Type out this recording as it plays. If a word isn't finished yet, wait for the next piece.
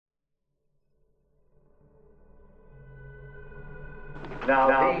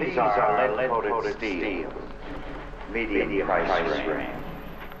Now these are lead-coated steel, medium price range.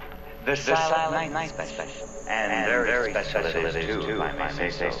 The silent night special, and very special it is too, if I may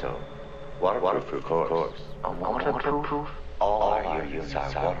say so. Waterproof, of course. Waterproof? All our units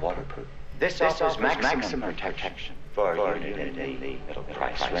are waterproof. This offers maximum protection for your unit in the middle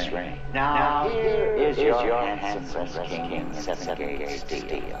price range. Now here is your handsome King 7-gauge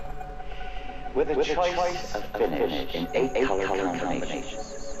steel, with a choice of finish in 8 color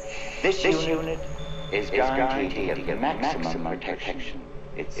combinations. This unit is guaranteed to give maximum protection.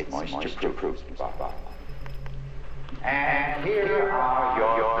 It's moisture-proof. And here are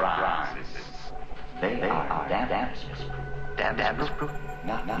your bronzes. They are dampness-proof. Dampness-proof?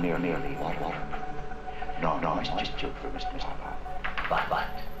 Not merely waterproof. No, moisture-proof, Mr. But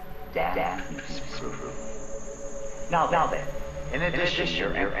dampness-proof. Now then, in addition,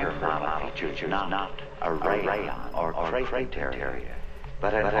 your Emperor model features not a rayon or crepe interior,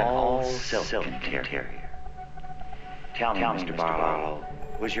 but an all-silk interior. Tell me, Mr. Barlow,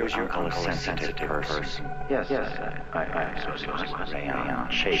 was your uncle a sensitive person? Yes, I suppose it was rayon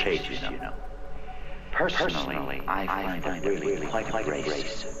shades, you know. Personally, I find it really quite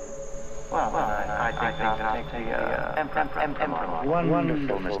abrasive. Well, I think I'll take the Emperor model.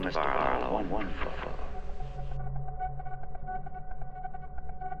 Wonderful, Mr. Barlow, wonderful.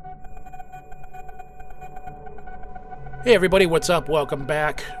 Hey everybody, what's up? Welcome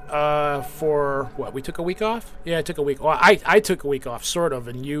back. For what? We took a week off? Yeah, I took a week. Well, I took a week off, sort of,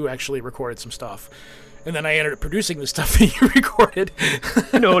 and you actually recorded some stuff. And then I ended up producing the stuff that you recorded.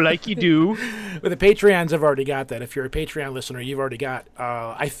 Like you do. But the Patreons have already got that. If you're a Patreon listener, you've already got,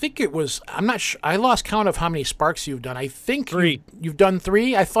 I think it was, I'm not sure, I lost count of how many Sparks you've done. I think 3. You've done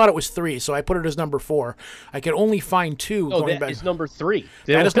 3? I thought it was 3, so I put it as number 4. I could only find 2. Oh, that is number 3.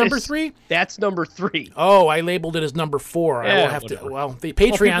 That is number 3? That's number 3. Oh, I labeled it as number 4. Yeah, I will have whatever. to, well, the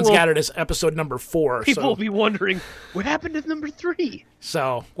Patreons got it as episode number 4. People so. will be wondering, what happened to number 3?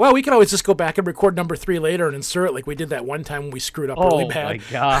 So, well, we could always just go back and record number 3 later and insert it like we did that one time when we screwed up really bad. Oh, my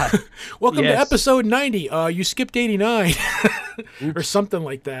God. Welcome to Yes. episode 90. You skipped 89 or something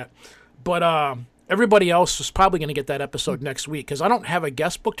like that. But everybody else is probably going to get that episode next week because I don't have a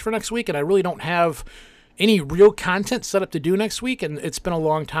guest booked for next week and I really don't have any real content set up to do next week. And it's been a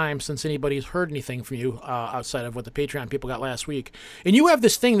long time since anybody's heard anything from you outside of what the Patreon people got last week. And you have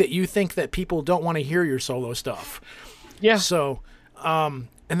this thing that you think that people don't want to hear your solo stuff. Yeah. So...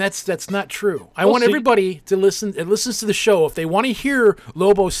 and that's not true. I want everybody to listen. It listens to the show. If they want to hear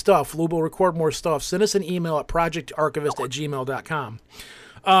Lobo's stuff, Lobo record more stuff, send us an email at projectarchivist@gmail.com.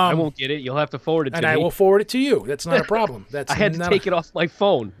 I won't get it. You'll have to forward it to me. And I will forward it to you. That's not a problem. I had to take it off my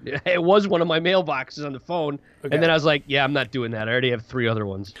phone. It was one of my mailboxes on the phone. Okay. And then I was like, yeah, I'm not doing that. I already have 3 other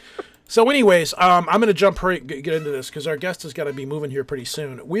ones. So anyways, I'm going to jump right get into this because our guest has got to be moving here pretty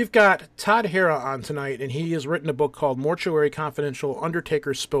soon. We've got Todd Hara on tonight, and he has written a book called Mortuary Confidential,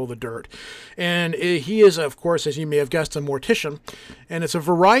 Undertakers Spill the Dirt. And he is, of course, as you may have guessed, a mortician. And it's a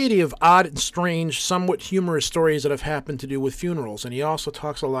variety of odd and strange, somewhat humorous stories that have happened to do with funerals. And he also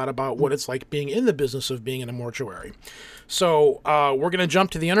talks a lot about what it's like being in the business of being in a mortuary. So we're going to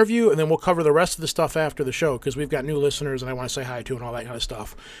jump to the interview, and then we'll cover the rest of the stuff after the show because we've got new listeners, and I want to say hi to and all that kind of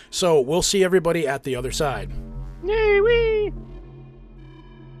stuff. So we'll see everybody at the other side. Yay, wee!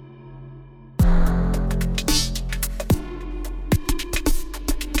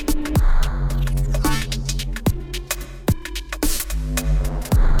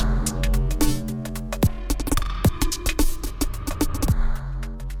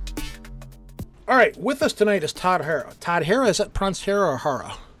 All right, with us tonight is Todd Hara. Todd Hara, is that pronounced Hara or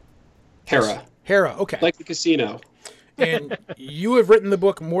Hara? Hara. Hara, okay. Like the casino. And you have written the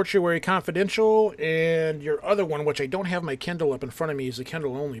book Mortuary Confidential, and your other one, which I don't have my Kindle up in front of me, is a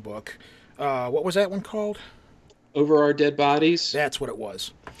Kindle-only book. What was that one called? Over Our Dead Bodies. That's what it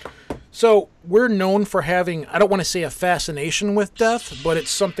was. So we're known for having, I don't want to say a fascination with death, but it's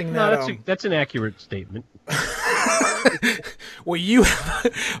something that... No, that's an accurate statement. Well, you...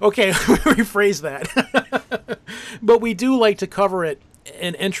 Okay, let me rephrase that. But we do like to cover it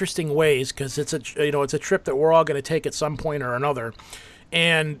in interesting ways because it's a trip that we're all going to take at some point or another.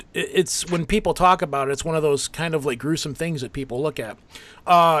 And it's when people talk about it, it's one of those kind of like gruesome things that people look at.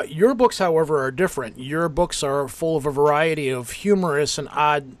 Your books, however, are different. Your books are full of a variety of humorous and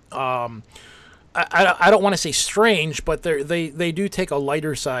odd, I don't want to say strange, but they do take a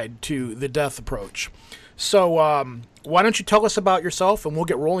lighter side to the death approach. So why don't you tell us about yourself and we'll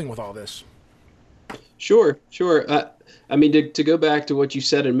get rolling with all this. Sure. I mean, to go back to what you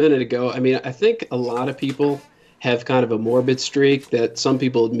said a minute ago, I mean, I think a lot of people have kind of a morbid streak that some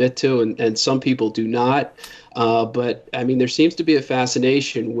people admit to and some people do not. But I mean, there seems to be a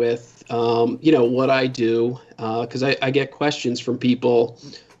fascination with, what I do, because I get questions from people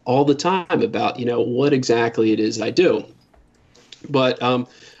all the time about, what exactly it is I do. But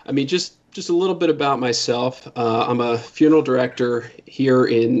I mean, just a little bit about myself. I'm a funeral director here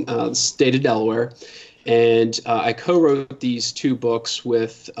in the state of Delaware, and I co-wrote these two books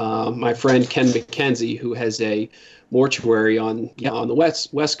with my friend Ken McKenzie, who has a mortuary on the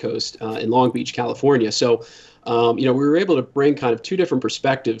west coast in Long Beach, California. So, we were able to bring kind of two different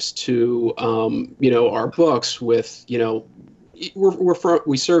perspectives to our books. With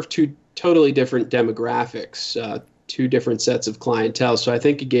we serve two totally different demographics. Two different sets of clientele. So I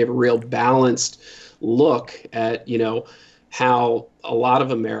think it gave a real balanced look at, how a lot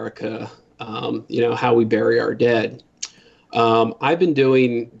of America, how we bury our dead. I've been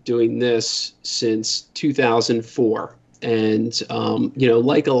doing this since 2004. And,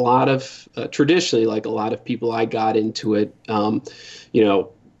 like a lot of, traditionally, like a lot of people, I got into it,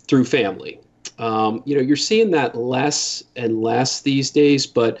 through family. You're seeing that less and less these days,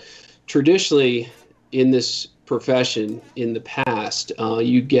 but traditionally in this profession in the past,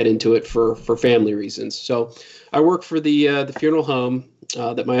 you get into it for family reasons. So I work for the funeral home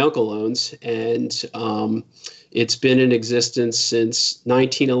that my uncle owns, and it's been in existence since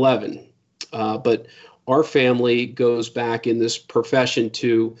 1911. But our family goes back in this profession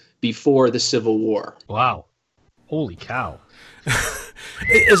to before the Civil War. Wow. Holy cow.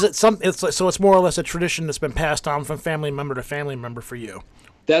 Is it so it's more or less a tradition that's been passed on from family member to family member for you?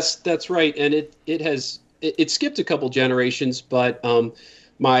 That's right. And it skipped a couple generations, but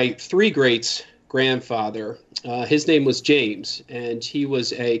my three greats grandfather, his name was James, and he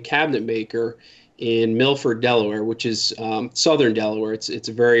was a cabinet maker in Milford, Delaware, which is southern Delaware. It's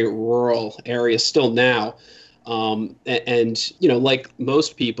a very rural area still now. And like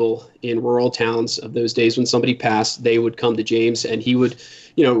most people in rural towns of those days, when somebody passed, they would come to James, and he would,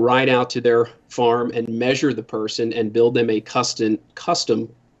 ride out to their farm and measure the person and build them a custom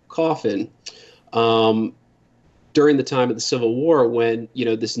coffin. During the time of the Civil War, when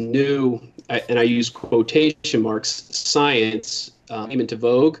this new, and I use quotation marks, science came into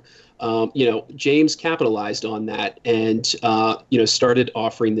vogue, James capitalized on that and started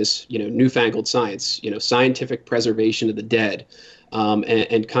offering this newfangled science, scientific preservation of the dead,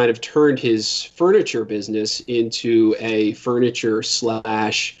 and kind of turned his furniture business into a furniture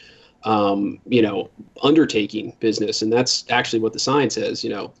slash undertaking business. And that's actually what the sign says,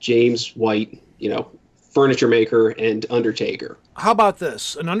 James White, furniture maker and undertaker. How about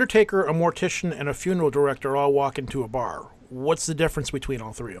this? An undertaker, a mortician, and a funeral director all walk into a bar. What's the difference between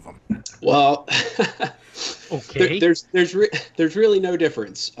all three of them? Well, okay. there's really no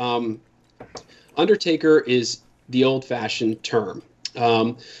difference. Undertaker is the old-fashioned term.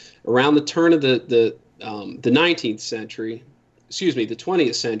 Around the turn of the 19th century, the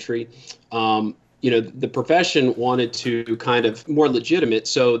 20th century, the profession wanted to kind of more legitimate,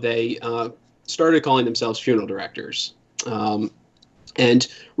 so they started calling themselves funeral directors. And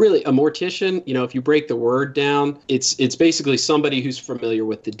really, a mortician, if you break the word down, it's basically somebody who's familiar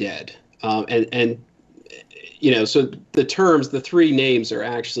with the dead. So the three names are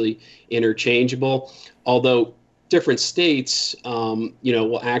actually interchangeable, although different states,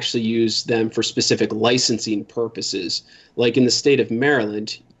 will actually use them for specific licensing purposes. Like in the state of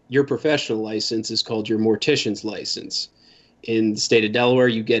Maryland, your professional license is called your mortician's license. In the state of Delaware,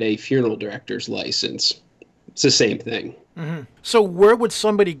 you get a funeral director's license. It's the same thing. Mm-hmm. So where would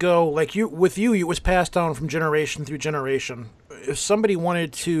somebody go? Like it was passed down from generation through generation. If somebody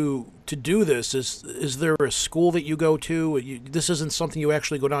wanted to do this, is there a school that you go to? This isn't something you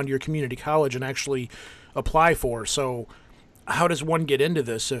actually go down to your community college and actually apply for. So how does one get into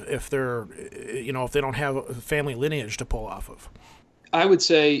this if they're, if they don't have a family lineage to pull off of? I would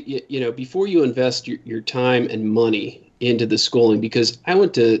say, before you invest your time and money into the schooling, because I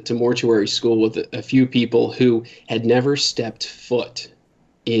went to mortuary school with a few people who had never stepped foot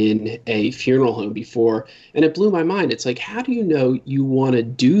in a funeral home before. And it blew my mind. It's like, how do you know you want to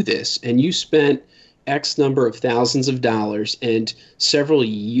do this? And you spent X number of thousands of dollars and several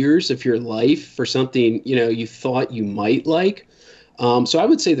years of your life for something, you thought you might like. So I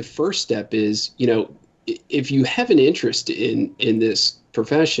would say the first step is, if you have an interest in this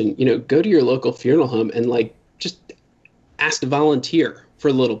profession, go to your local funeral home and just ask to volunteer for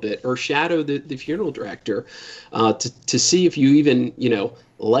a little bit or shadow the funeral director to see if you even,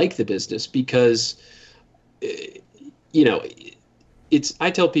 like the business, because, I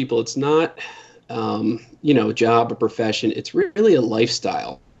tell people it's not, a job or profession. It's really a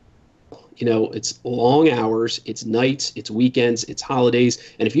lifestyle. You know, it's long hours, it's nights, it's weekends, it's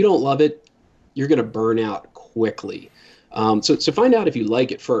holidays, and if you don't love it, you're going to burn out quickly. So find out if you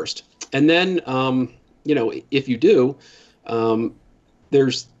like it first, and then you know, if you do,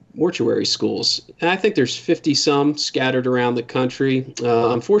 there's mortuary schools. And I think there's 50 some scattered around the country.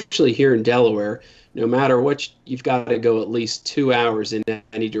 Unfortunately, here in Delaware, no matter what, you've got to go at least 2 hours in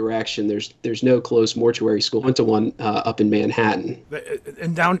any direction. There's no close mortuary school. I went to one up in Manhattan.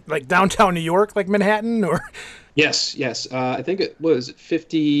 And downtown New York, like Manhattan, or? Yes. I think it was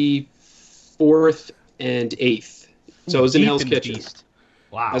 54th and 8th. So it was in Hell's Kitchen.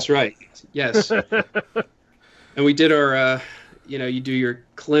 Wow. That's right. Yes. And we did our, you know, you do your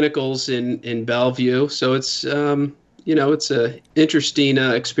clinicals in Bellevue. So it's, you know, it's a interesting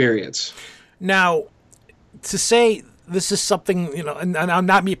experience. Now, to say this is something, you know, and I'm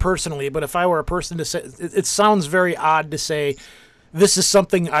not me personally, but if I were a person to say, it sounds very odd to say, this is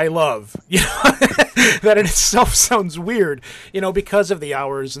something I love, you know, that in itself sounds weird, you know, because of the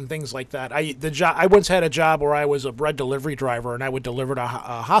hours and things like that. I once had a job where I was a bread delivery driver, and I would deliver to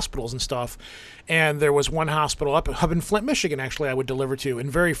hospitals and stuff. And there was one hospital up in Flint, Michigan, actually, I would deliver to,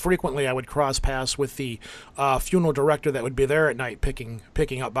 and very frequently I would cross paths with the funeral director that would be there at night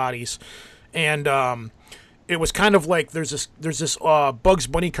picking up bodies. And it was kind of like there's this Bugs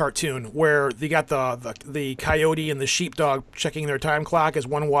Bunny cartoon where they got the coyote and the sheepdog checking their time clock as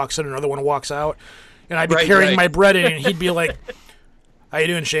one walks in and another one walks out, and I'd be carrying my bread in, and he'd be like, "How you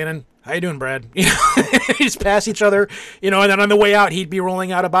doing, Shannon? How you doing, Brad?" You know, we just pass each other, you know, and then on the way out, he'd be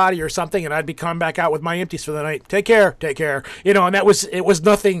rolling out a body or something, and I'd be coming back out with my empties for the night. Take care, you know, and it was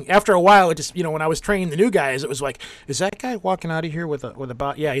nothing. After a while, it just, you know, when I was training the new guys, it was like, is that guy walking out of here with a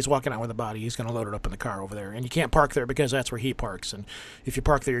body? Yeah, he's walking out with a body. He's going to load it up in the car over there, and you can't park there because that's where he parks, and if you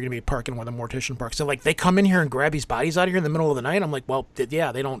park there, you're going to be parking where the mortician parks. So like, they come in here and grab these bodies out of here in the middle of the night. I'm like, well,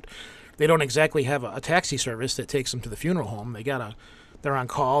 yeah, they don't exactly have a taxi service that takes them to the funeral home. They're on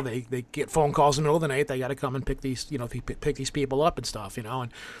call. They get phone calls in the middle of the night. They got to come and pick these, you know, pick these people up and stuff, you know.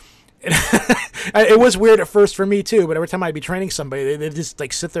 And it was weird at first for me too. But every time I'd be training somebody, they'd just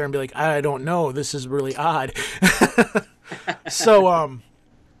like sit there and be like, I don't know, this is really odd. So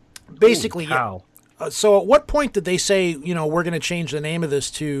basically, Ooh, so at what point did they say, you know, we're going to change the name of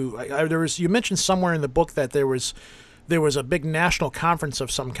this to? You mentioned somewhere in the book that there was a big national conference of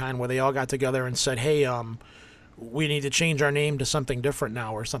some kind where they all got together and said, hey, we need to change our name to something different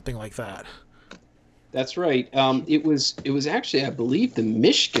now, or something like that. That's right. It was actually, I believe, the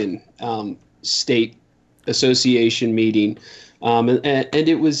Michigan State Association meeting, and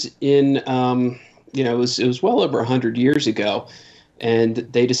it was in, you know, it was well over 100 years ago, and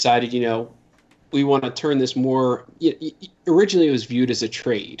they decided, you know, we want to turn this more. Originally, it was viewed as a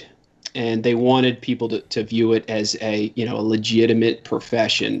trade, and they wanted people to view it as a, you know, a legitimate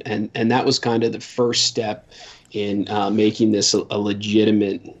profession, and that was kind of the first step in making this a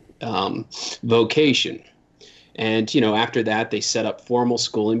legitimate vocation. And, you know, after that, they set up formal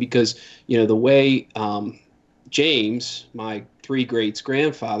schooling because, you know, the way James, my 3 greats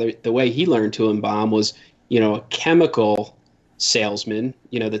grandfather, the way he learned to embalm was, you know, a chemical salesman,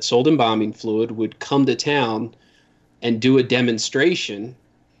 you know, that sold embalming fluid would come to town and do a demonstration.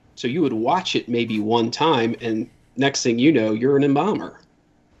 So you would watch it maybe one time, and next thing you know, you're an embalmer.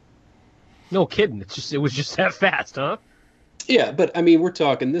 No kidding. It was just that fast, huh? Yeah, but I mean, we're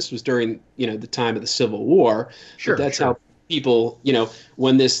talking, this was during, you know, the time of the Civil War. Sure. That's how people, you know,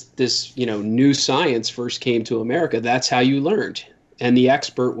 when this, you know, new science first came to America, that's how you learned. And the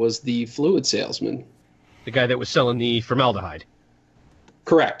expert was the fluid salesman. The guy that was selling the formaldehyde.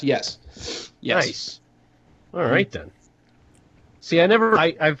 Correct. Yes. Nice. All right then. See,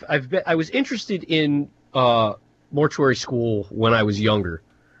 I was interested in mortuary school when I was younger.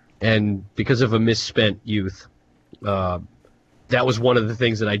 And because of a misspent youth, that was one of the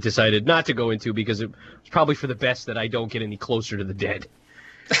things that I decided not to go into, because it was probably for the best that I don't get any closer to the dead.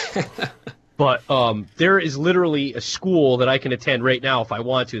 But there is literally a school that I can attend right now if I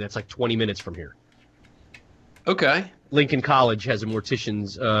want to that's like 20 minutes from here. Okay. Lincoln College has a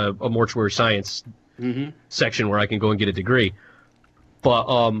mortuary science section where I can go and get a degree.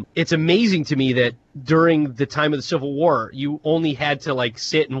 But it's amazing to me that during the time of the Civil War, you only had to like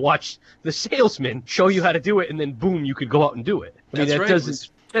sit and watch the salesman show you how to do it, and then boom, you could go out and do it. I mean, That's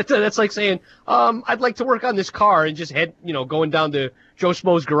right. That's like saying, I'd like to work on this car, and just going down to Joe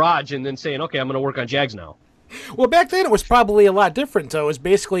Schmo's garage and then saying, okay, I'm going to work on Jags now. Well, back then it was probably a lot different, though. It was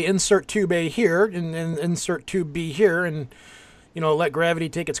basically insert tube A here and insert tube B here, and let gravity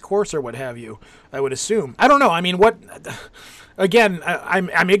take its course or what have you. I would assume. I don't know. I mean, what? Again,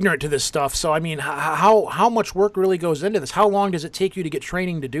 I'm ignorant to this stuff. So I mean, how much work really goes into this? How long does it take you to get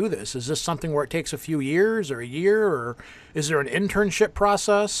training to do this? Is this something where it takes a few years or a year, or is there an internship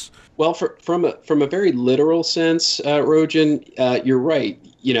process? Well, from a very literal sense, Rojan, you're right.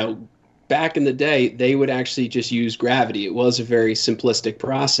 Back in the day, they would actually just use gravity. It was a very simplistic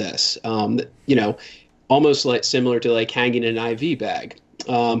process. Almost like similar to like hanging an IV bag.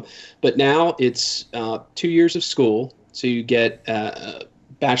 But now it's 2 years of school. So you get a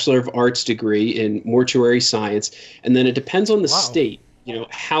Bachelor of Arts degree in mortuary science. And then it depends on the state,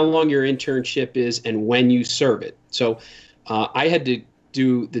 how long your internship is and when you serve it. So I had to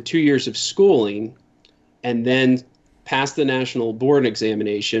do the 2 years of schooling and then pass the national board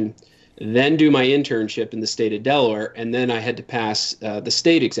examination, then do my internship in the state of Delaware, and then I had to pass the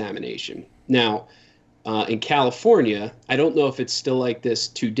state examination. Now, in California, I don't know if it's still like this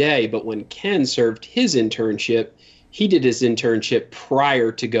today, but when Ken served his internship, he did his internship prior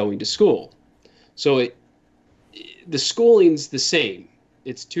to going to school. So the schooling's the same.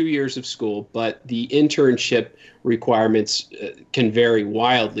 It's 2 years of school, but the internship requirements can vary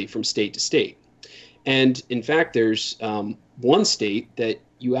wildly from state to state. And in fact, there's one state that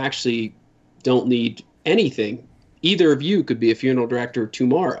you actually don't need anything. Either of you could be a funeral director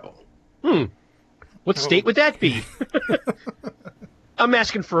tomorrow. What state would that be? I'm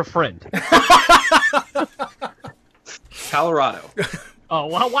asking for a friend. Colorado. Oh,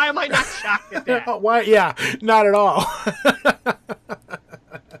 well, why am I not shocked at that? Why? Yeah, not at all.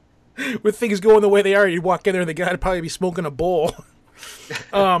 With things going the way they are, you'd walk in there and the guy would probably be smoking a bowl.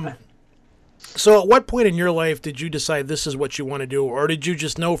 So at what point in your life did you decide this is what you want to do, or did you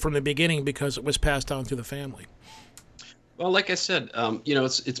just know from the beginning because it was passed down through the family? Well, like I said,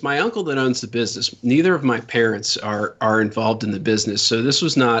 it's my uncle that owns the business. Neither of my parents are involved in the business, so this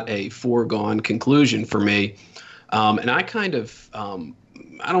was not a foregone conclusion for me. And I kind of,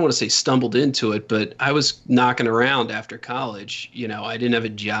 I don't want to say stumbled into it, but I was knocking around after college. I didn't have a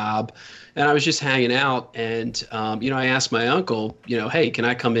job, and I was just hanging out. And I asked my uncle, hey, can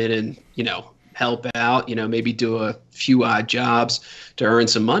I come in and help out? Maybe do a few odd jobs to earn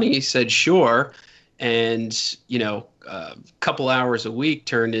some money. He said, sure. And a couple hours a week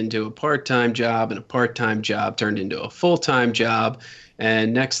turned into a part-time job, and a part-time job turned into a full-time job.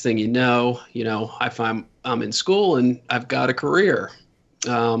 And next thing you know, I find I'm in school and I've got a career.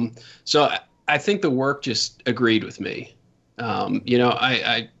 So I think the work just agreed with me.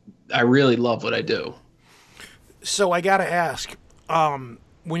 I really love what I do. So I got to ask,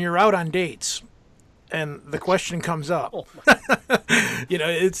 when you're out on dates and the question comes up,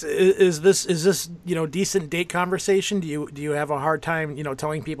 is this decent date conversation? Do you have a hard time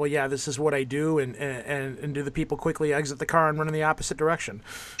telling people, yeah, this is what I do, and do the people quickly exit the car and run in the opposite direction?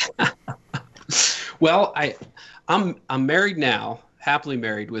 Well, I'm married now, happily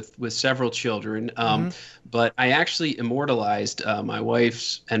married with several children. But I actually immortalized my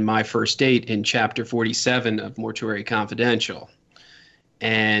wife's and my first date in chapter 47 of Mortuary Confidential.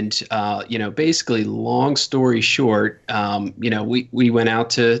 And, basically, long story short, we went out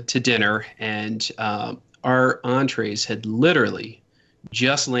to dinner, and our entrees had literally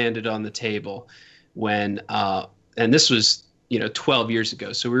just landed on the table when, and this was, 12 years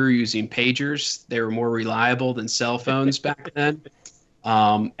ago. So we were using pagers. They were more reliable than cell phones back then.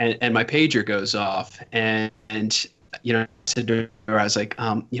 And my pager goes off, and I said to her, I was like,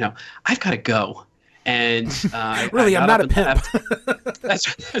 I've got to go. And really, I'm not a pimp.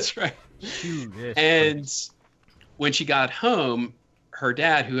 That's right. And when she got home, her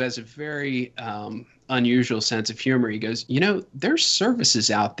dad, who has a very unusual sense of humor, he goes, there's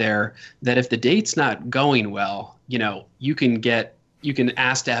services out there that if the date's not going well, you can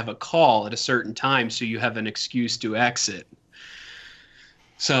ask to have a call at a certain time so you have an excuse to exit.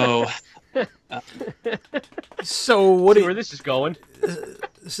 So so what? Where this is going?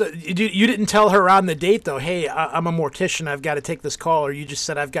 So you didn't tell her on the date though, hey, I'm a mortician, I've got to take this call, or you just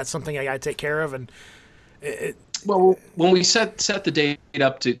said I've got something I got to take care of, and well, when we set the date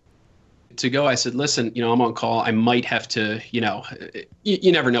up to go, I said, listen, I'm on call. I might have to, you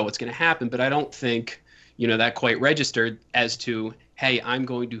never know what's going to happen, but I don't think, that quite registered as to, hey, I'm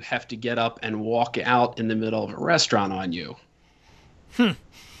going to have to get up and walk out in the middle of a restaurant on you.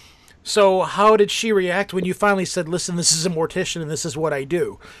 So how did she react when you finally said, listen, this is a mortician and this is what I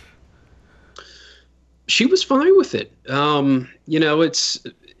do? She was fine with it.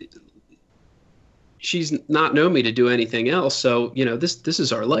 She's not known me to do anything else. So, this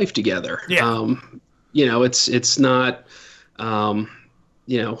is our life together. Yeah. It's not, odd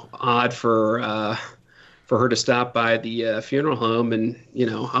for for her to stop by the funeral home and,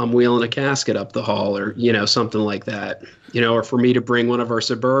 I'm wheeling a casket up the hall or, something like that, or for me to bring one of our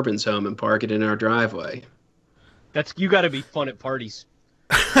Suburbans home and park it in our driveway. You got to be fun at parties.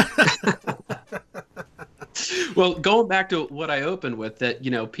 Well, going back to what I opened with, that,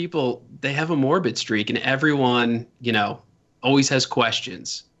 people, they have a morbid streak and everyone, always has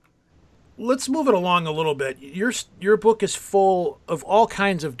questions. Let's move it along a little bit. Your book is full of all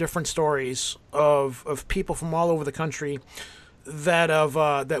kinds of different stories of people from all over the country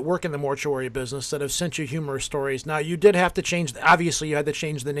that work in the mortuary business that have sent you humorous stories. Now, you did have to change. Obviously, you had to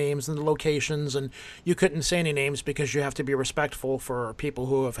change the names and the locations, and you couldn't say any names because you have to be respectful for people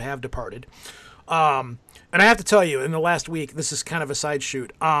who have departed. And I have to tell you, in the last week, this is kind of a side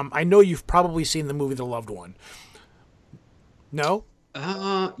shoot. I know you've probably seen the movie The Loved One. No?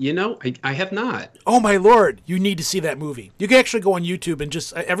 I have not. Oh my Lord, you need to see that movie. You can actually go on YouTube and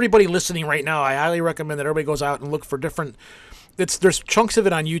just, everybody listening right now, I highly recommend that everybody goes out and look for different, there's chunks of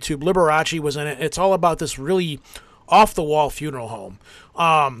it on YouTube. Liberace was in it. It's all about this really off-the-wall funeral home.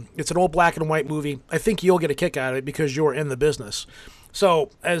 It's an old black and white movie. I think you'll get a kick out of it because you're in the business. So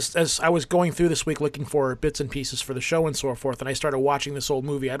as I was going through this week looking for bits and pieces for the show and so forth, and I started watching this old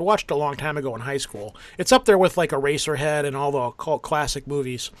movie I'd watched a long time ago in high school. It's up there with like Eraserhead and all the cult classic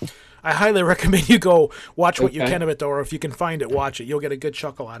movies. I highly recommend you go watch what you can of it, though, or if you can find it, watch it. You'll get a good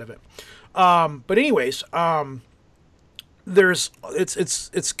chuckle out of it. But anyways,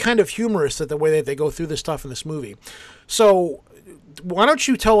 it's kind of humorous that the way that they go through this stuff in this movie. So why don't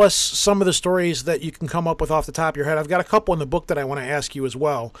you tell us some of the stories that you can come up with off the top of your head? I've got a couple in the book that I want to ask you as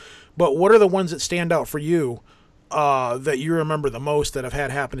well. But what are the ones that stand out for you that you remember the most that have had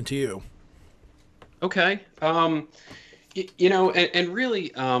happen to you? Okay. And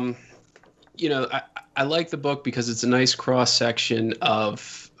really, I like the book because it's a nice cross section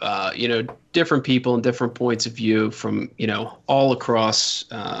of, different people and different points of view from, all across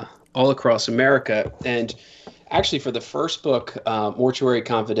America. And actually, for the first book, Mortuary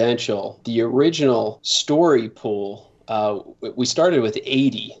Confidential, the original story pool, we started with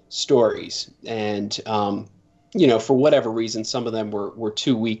 80 stories. And, for whatever reason, some of them were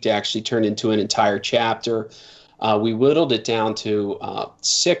too weak to actually turn into an entire chapter. We whittled it down to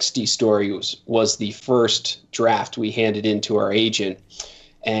 60 stories was the first draft we handed in to our agent.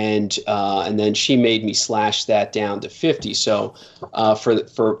 And then she made me slash that down to 50. So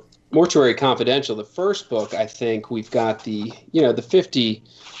for Mortuary Confidential, the first book, I think we've got the 50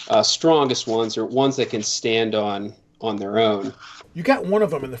 strongest ones, or ones that can stand on their own. You got one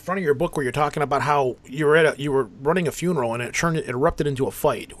of them in the front of your book where you're talking about how you were running a funeral and it erupted into a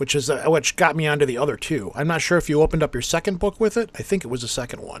fight, which got me onto the other two. I'm not sure if you opened up your second book with it. I think it was the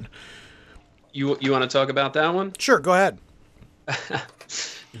second one. You want to talk about that one? Sure, go ahead.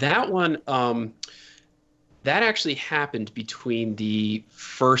 That one, that actually happened between the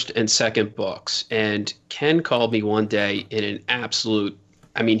first and second books. And Ken called me one day in an absolute,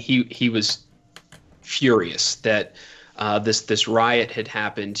 he was furious that this riot had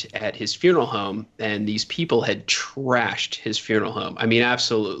happened at his funeral home, and these people had trashed his funeral home.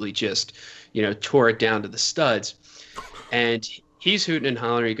 Absolutely just, tore it down to the studs. And he's hooting and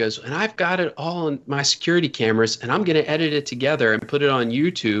hollering. He goes, and I've got it all on my security cameras, and I'm going to edit it together and put it on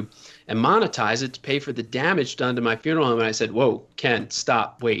YouTube and monetize it to pay for the damage done to my funeral home. And I said, whoa, Ken,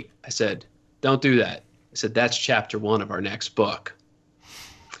 stop, wait. I said, don't do that. I said, that's chapter 1 of our next book.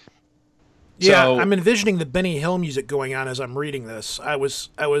 Yeah, so, I'm envisioning the Benny Hill music going on as I'm reading this. I was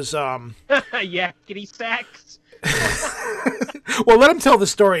Yakety sax. Well, let him tell the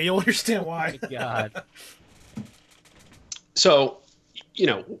story. You'll understand why. Oh, God. So,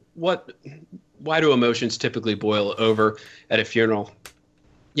 why do emotions typically boil over at a funeral?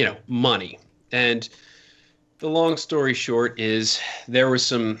 Money. And the long story short is there were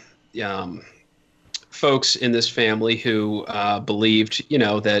some folks in this family who believed,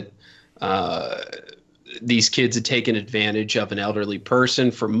 that these kids had taken advantage of an elderly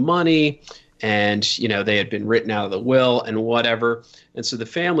person for money, and they had been written out of the will and whatever. And so the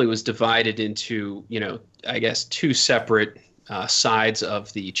family was divided into I guess 2 separate sides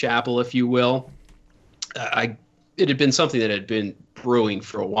of the chapel, if you will. It had been something that had been brewing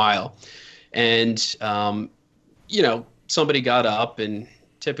for a while, and somebody got up, and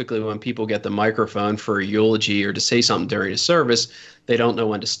typically when people get the microphone for a eulogy or to say something during a service, they don't know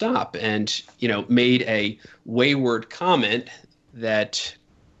when to stop, and made a wayward comment that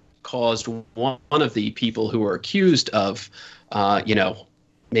caused one of the people who were accused of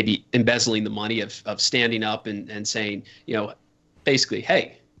maybe embezzling the money of standing up and saying, basically,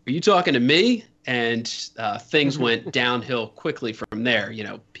 hey, are you talking to me? And things went downhill quickly from from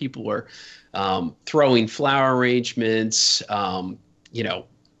there. People were throwing flower arrangements.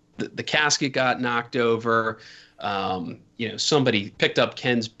 The casket got knocked over. Somebody picked up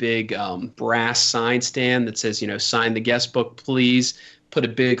Ken's big brass sign stand that says, sign the guest book, please. Put a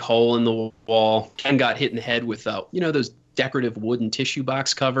big hole in the wall. Ken got hit in the head with, those decorative wooden tissue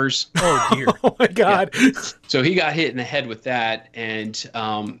box covers. Oh, dear. Oh, my God. Yeah. So he got hit in the head with that. And,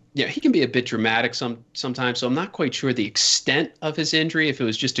 he can be a bit dramatic sometimes. So I'm not quite sure the extent of his injury, if it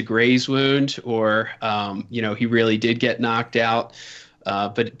was just a graze wound or, he really did get knocked out.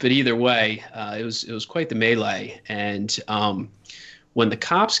 But either way, it was quite the melee. And when the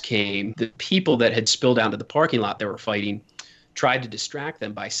cops came, the people that had spilled out of the parking lot that were fighting tried to distract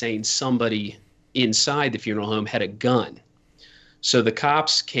them by saying somebody inside the funeral home had a gun. So the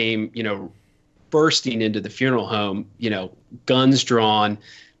cops came, bursting into the funeral home, guns drawn,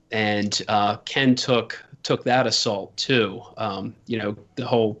 and Ken took that assault too. The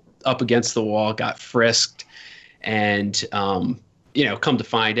whole up against the wall, got frisked, and come to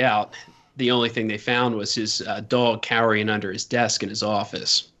find out, the only thing they found was his dog cowering under his desk in his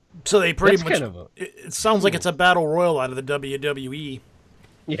office. So they pretty That's much. It sounds like it's a battle royal out of the WWE.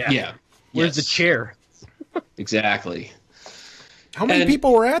 Yeah. Where's the Yes. chair? Exactly. How many And-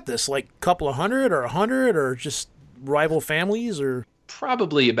 people were at this? Like a couple of hundred or 100 or just rival families or?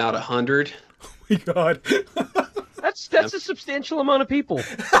 Probably about 100. Oh my God. That's a substantial amount of people.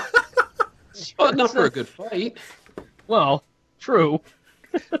 Well, not for a good fight. Well, true.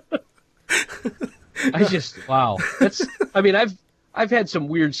 Wow. I've had some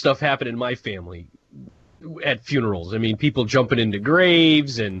weird stuff happen in my family at funerals. I mean, people jumping into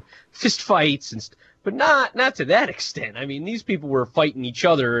graves and fist fights but not to that extent. I mean, these people were fighting each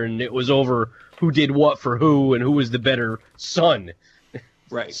other, and it was over who did what for who and who was the better son.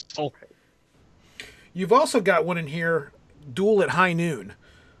 Right. So, You've also got one in here, Duel at High Noon.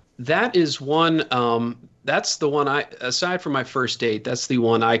 That is one. That's the one aside from my first date, that's the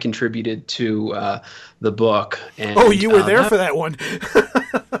one I contributed to the book. And, Oh, you were there for that one.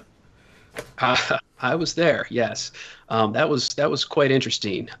 I was there. Yes, that was quite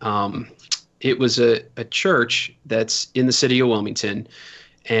interesting. It was a church that's in the city of Wilmington,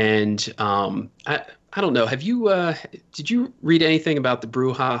 and I don't know. Have you did you read anything about the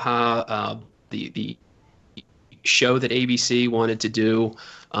brouhaha, the show that ABC wanted to do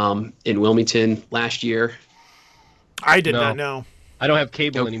in Wilmington last year? I did No. not know. I don't have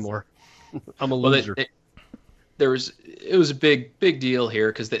cable Nope. anymore. I'm a Well, loser. it was a big deal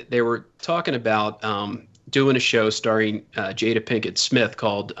here because they were talking about doing a show starring Jada Pinkett Smith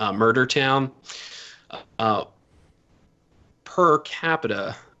called Murder Town. Per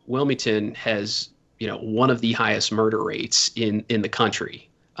capita, Wilmington has one of the highest murder rates in the country.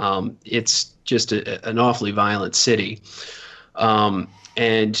 It's just an awfully violent city, and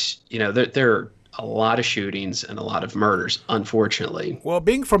there are a lot of shootings and a lot of murders, unfortunately. Well,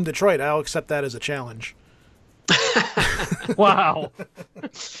 being from Detroit, I'll accept that as a challenge. Wow.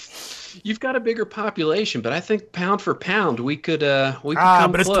 You've got a bigger population, but I think pound for pound we could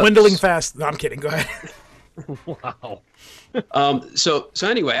come But it's close. dwindling fast. No, I'm kidding. Go ahead. Wow. So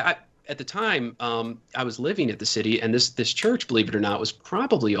anyway, at the time I was living at the city, and this church, believe it or not, was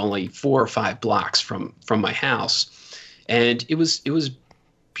probably only 4 or 5 blocks from my house, and it was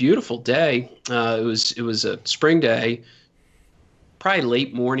beautiful day. It was a spring day, probably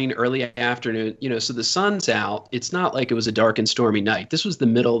late morning, early afternoon. So the sun's out. It's not like it was a dark and stormy night. This was the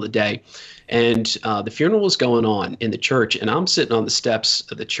middle of the day, and the funeral was going on in the church, and I'm sitting on the steps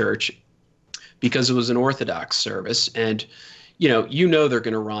of the church because it was an Orthodox service, and they're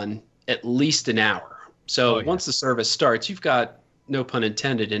going to run at least an hour. So Oh, yeah. once the service starts, you've got, no pun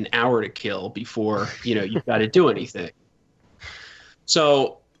intended, an hour to kill before you've got to do anything.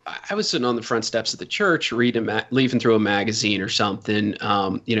 So I was sitting on the front steps of the church, leafing through a magazine or something,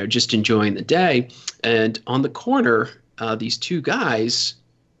 just enjoying the day. And on the corner, these 2 guys,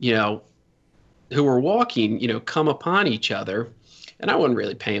 who were walking, come upon each other. And I wasn't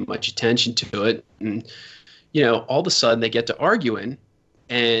really paying much attention to it. And, all of a sudden they get to arguing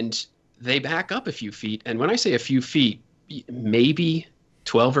and they back up a few feet. And when I say a few feet, maybe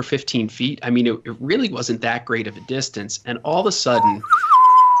 12 or 15 feet. I mean, it really wasn't that great of a distance. And all of a sudden...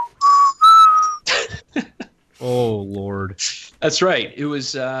 Oh, Lord. That's right. It was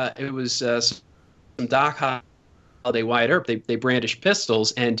some Doc Holliday Wyatt Earp. They brandished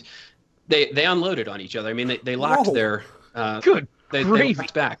pistols and they unloaded on each other. I mean, they locked Whoa. their Good they gravy.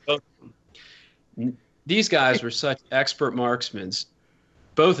 locked back. These guys were such expert marksmen.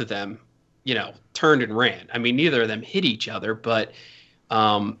 Both of them, turned and ran. I mean, neither of them hit each other, but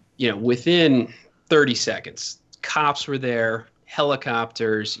within 30 seconds, cops were there,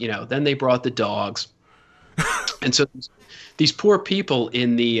 helicopters, then they brought the dogs. And so these poor people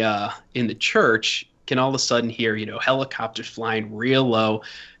in the church can all of a sudden hear, helicopters flying real low,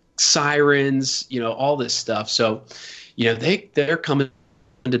 sirens, all this stuff. So, they're coming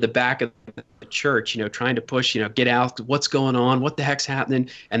into the back of the church, trying to push, get out, what's going on, what the heck's happening.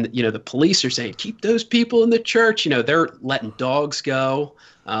 And, the police are saying, keep those people in the church. They're letting dogs go.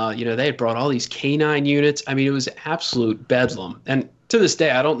 They had brought all these canine units. I mean, it was absolute bedlam. And to this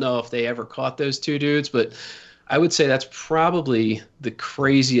day, I don't know if they ever caught those two dudes, but I would say that's probably the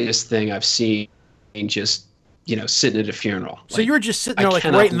craziest thing I've seen, just, sitting at a funeral. So you were just sitting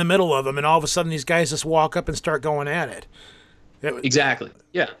there right in the middle of them, and all of a sudden these guys just walk up and start going at it. Exactly.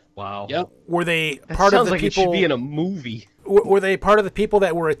 Yeah. Wow. Yep. Were they That part sounds of the like people? It should be in a movie. Were they part of the people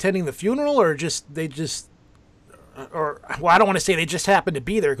that were attending the funeral, or or I don't want to say they just happened to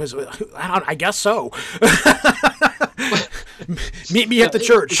be there, because I guess so. Meet me at the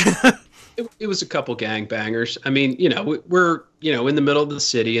church. It was a couple gangbangers. I mean, we're in the middle of the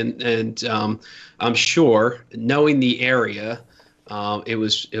city, and I'm sure, knowing the area, it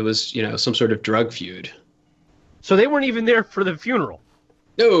was some sort of drug feud. So they weren't even there for the funeral.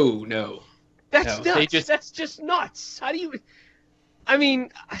 No. That's nuts. That's just nuts. How do you? I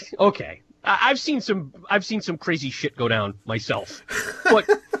mean, okay. I've seen some crazy shit go down myself, but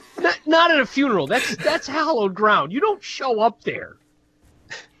not at a funeral. That's hallowed ground. You don't show up there.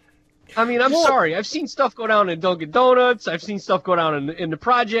 I mean, I'm sorry. I've seen stuff go down in Dunkin' Donuts. I've seen stuff go down in the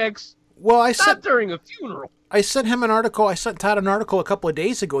projects. Well, not during a funeral. I sent him an article. I sent Todd an article a couple of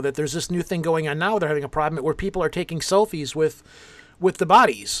days ago that there's this new thing going on now. They're having a problem where people are taking selfies with the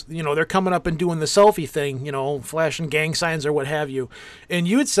bodies. They're coming up and doing the selfie thing, flashing gang signs or what have you. And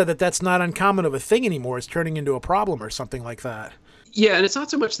you had said that that's not uncommon of a thing anymore. It's turning into a problem or something like that. Yeah, and it's not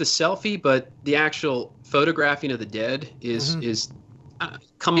so much the selfie, but the actual photographing of the dead is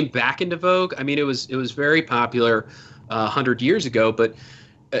coming back into vogue. I mean, it was very popular 100 years ago, but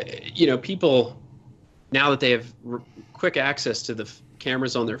people, now that they have quick access to the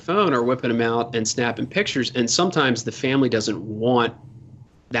cameras on their phone, are whipping them out and snapping pictures, and sometimes the family doesn't want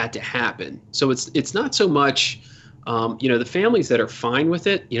that to happen. So it's not so much the families that are fine with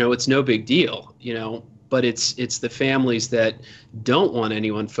it, it's no big deal, but it's the families that don't want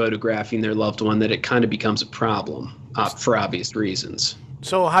anyone photographing their loved one that it kind of becomes a problem for obvious reasons.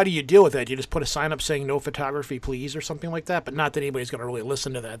 So how do you deal with that? You just put a sign up saying no photography, please, or something like that? But not that anybody's going to really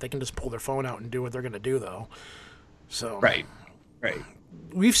listen to that. They can just pull their phone out and do what they're going to do, though. So Right.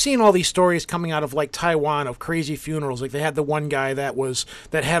 We've seen all these stories coming out of like Taiwan of crazy funerals. Like they had the one guy that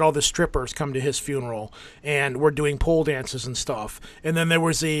had all the strippers come to his funeral and were doing pole dances and stuff. And then there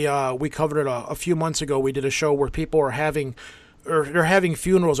was we covered it a few months ago. We did a show where people are having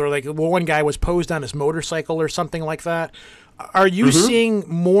funerals, or like one guy was posed on his motorcycle or something like that. Are you seeing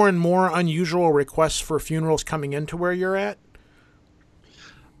more and more unusual requests for funerals coming into where you're at?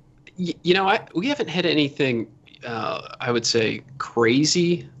 We haven't had anything, I would say,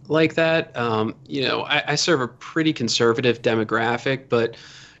 crazy like that. I serve a pretty conservative demographic, but,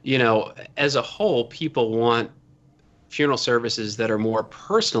 as a whole, people want funeral services that are more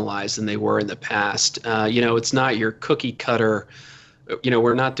personalized than they were in the past. It's not your cookie cutter,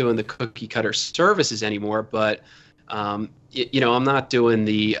 we're not doing the cookie cutter services anymore, but I'm not doing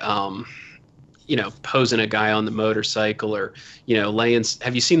the, posing a guy on the motorcycle, or, laying.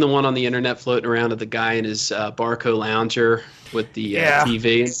 Have you seen the one on the internet floating around of the guy in his Barco Lounger with the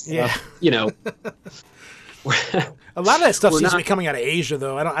TV and stuff? Yeah. A lot of that stuff seems to be coming out of Asia,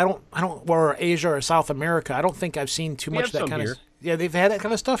 though. I don't, or Asia or South America. I don't think I've seen too much of that kind of. Yeah, they've had that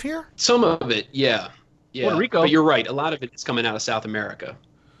kind of stuff here. Some of it, yeah. Puerto Rico. But you're right. A lot of it is coming out of South America.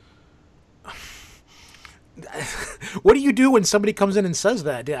 What do you do when somebody comes in and says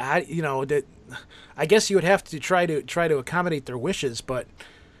that? I guess you would have to try to accommodate their wishes, but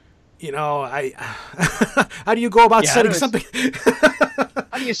how do you go about setting something?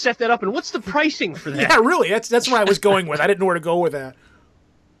 How do you set that up, and what's the pricing for that? Yeah, really, that's where I was going with. I didn't know where to go with that.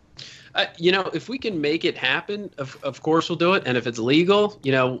 If we can make it happen, of course we'll do it. And if it's legal,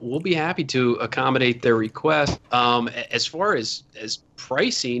 we'll be happy to accommodate their request. As far as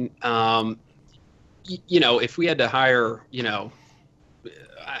pricing, if we had to hire,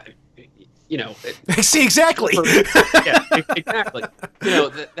 see, exactly. Yeah, exactly.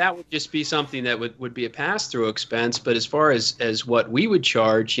 That would just be something that would be a pass-through expense. But as far as what we would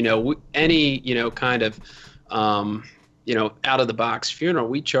charge, any, kind of, out of the box funeral,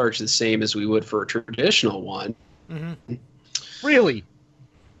 we charge the same as we would for a traditional one. Mm-hmm. Really?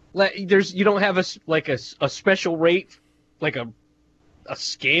 You don't have a special rate, like a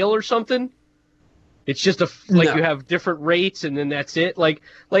scale or something? It's just like No. you have different rates and then that's it. Like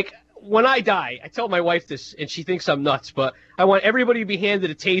when I die, I tell my wife this and she thinks I'm nuts, but I want everybody to be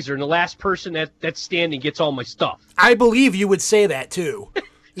handed a taser and the last person that's standing gets all my stuff. I believe you would say that too.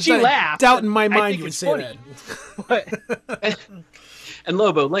 There's She not a laughed. doubt in my I mind think you would it's say funny. that. And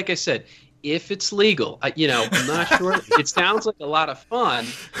Lobo, like I said, if it's legal, I'm not sure. It sounds like a lot of fun,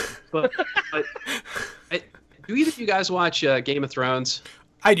 but do either of you guys watch Game of Thrones?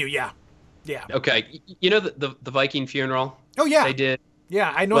 I do, yeah. Yeah. Okay, you know the Viking funeral Oh, yeah. they did.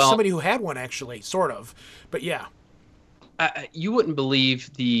 Yeah, I know Well- somebody who had one, actually, sort of. But yeah. You wouldn't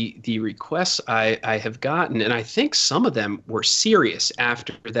believe the requests I have gotten, and I think some of them were serious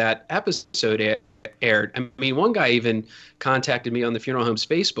after that episode aired. I mean, one guy even contacted me on the funeral home's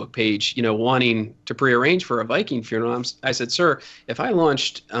Facebook page, wanting to prearrange for a Viking funeral. I said, sir, if I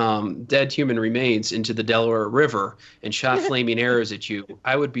launched dead human remains into the Delaware River and shot flaming arrows at you,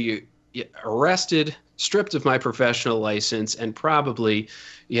 I would be arrested, stripped of my professional license, and probably,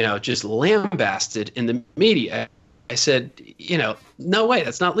 just lambasted in the media. I said, no way,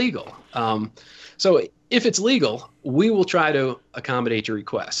 that's not legal. So if it's legal, we will try to accommodate your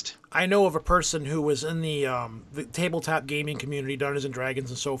request. I know of a person who was in the tabletop gaming community, Dungeons and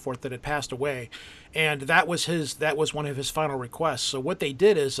Dragons and so forth, that had passed away, and that was one of his final requests. So what they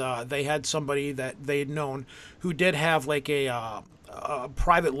did is they had somebody that they had known who did have like a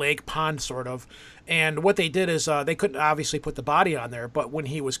private lake pond sort of, and what they did is they couldn't obviously put the body on there, but when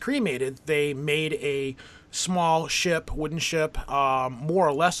he was cremated, they made a small wooden ship, more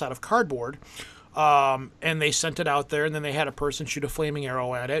or less out of cardboard. And they sent it out there, and then they had a person shoot a flaming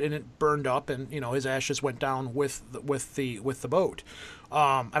arrow at it, and it burned up, and his ashes went down with the boat.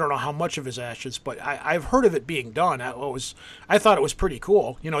 I don't know how much of his ashes, but I've heard of it being done. I thought it was pretty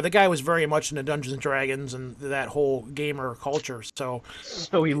cool. The guy was very much into Dungeons and Dragons and that whole gamer culture. So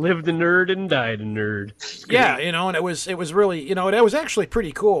he lived a nerd and died a nerd. yeah, and it was really, it was actually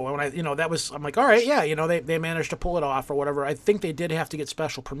pretty cool. When I'm like, all right, yeah, they managed to pull it off or whatever. I think they did have to get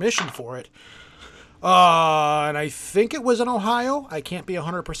special permission for it. And I think it was in Ohio. I can't be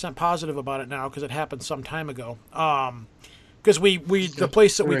 100% positive about it now because it happened some time ago. Because the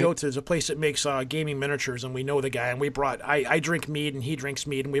place that we go to is a place that makes gaming miniatures, and we know the guy, and I drink mead and he drinks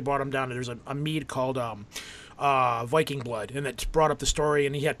mead, and we brought him down. There's a mead called Viking Blood, and it brought up the story,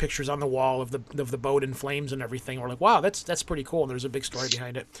 and he had pictures on the wall of the boat in flames and everything. We're like, wow, that's pretty cool, and there's a big story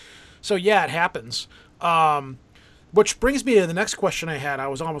behind it. So yeah, it happens. Which brings me to the next question I had. I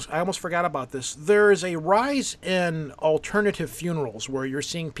almost forgot about this. There is a rise in alternative funerals where you're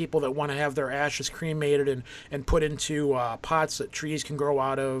seeing people that want to have their ashes cremated and put into pots that trees can grow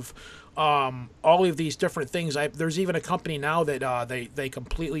out of. All of these different things. There's even a company now that they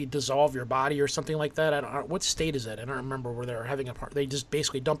completely dissolve your body or something like that. I don't what state is it? I don't remember where they're having they just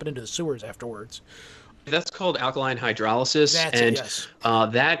basically dump it into the sewers afterwards. That's called alkaline hydrolysis, Yes.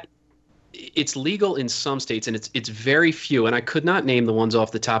 That it's legal in some states, and it's very few. And I could not name the ones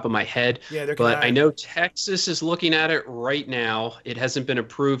off the top of my head. Yeah, but I know Texas is looking at it right now. It hasn't been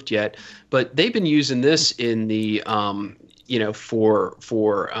approved yet, but they've been using this in the for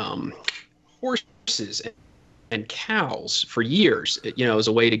horses and cows for years, as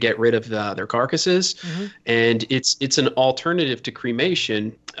a way to get rid of their carcasses. Mm-hmm. And it's an alternative to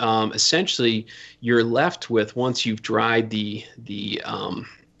cremation. Essentially, you're left with, once you've dried the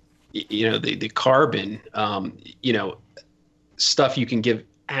carbon, stuff you can give,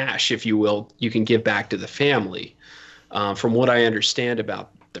 ash, if you will, you can give back to the family. From what I understand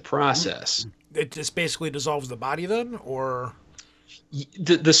about the process, it just basically dissolves the body then, or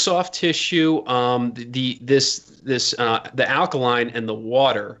the soft tissue, the alkaline and the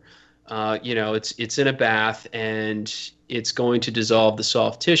water. It's in a bath, and it's going to dissolve the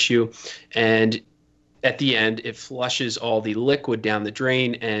soft tissue, and at the end, it flushes all the liquid down the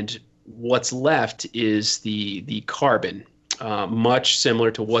drain, and what's left is the carbon, much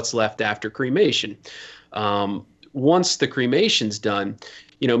similar to what's left after cremation. Once the cremation's done,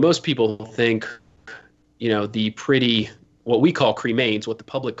 most people think, the pretty, what we call cremains, what the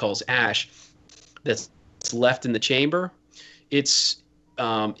public calls ash, that's left in the chamber, it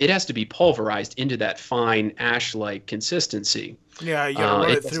has to be pulverized into that fine ash-like consistency. Yeah, you gotta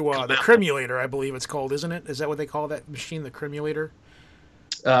run it through the cremulator, I believe it's called, isn't it? Is that what they call that machine, the cremulator?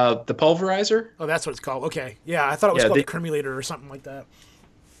 The pulverizer? Oh, that's what it's called. Okay. Yeah, I thought it was called the cremulator or something like that.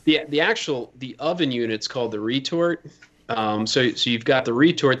 The oven unit's called the retort. So you've got the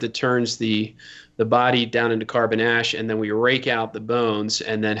retort that turns the body down into carbon ash, and then we rake out the bones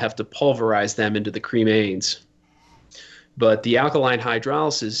and then have to pulverize them into the cremains. But the alkaline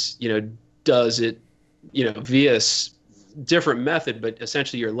hydrolysis, does it, via different method, but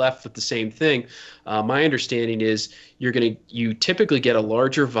essentially you're left with the same thing. My understanding is you typically get a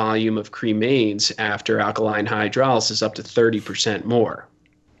larger volume of cremains after alkaline hydrolysis, up to 30% more.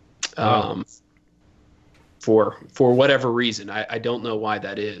 Wow. For whatever reason, I don't know why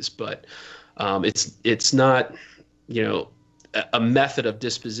that is, but it's not, a method of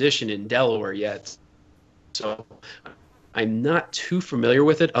disposition in Delaware yet. So I'm not too familiar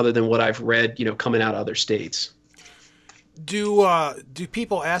with it, other than what I've read, coming out of other states. Do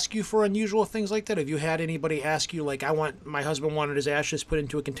people ask you for unusual things like that? Have you had anybody ask you, like, my husband wanted his ashes put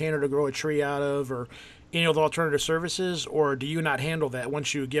into a container to grow a tree out of, or any of the alternative services, or do you not handle that?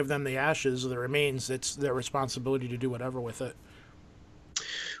 Once you give them the ashes or the remains, it's their responsibility to do whatever with it?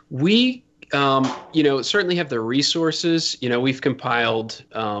 We, certainly have the resources. We've compiled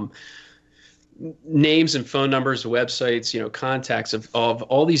names and phone numbers, websites, contacts of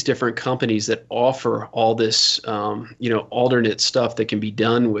all these different companies that offer all this, alternate stuff that can be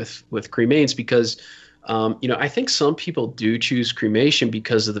done with cremains, because, I think some people do choose cremation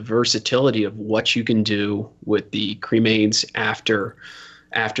because of the versatility of what you can do with the cremains after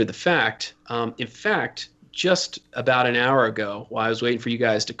the fact. In fact, just about an hour ago, while I was waiting for you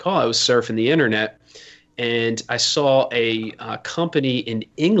guys to call, I was surfing the internet, and I saw a company in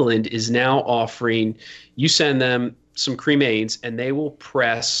England is now offering, you send them some cremains and they will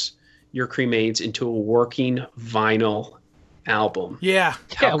press your cremains into a working vinyl album. Yeah.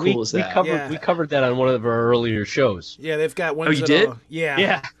 How cool is that? We covered that on one of our earlier shows. Yeah, they've got ones. Oh, you did?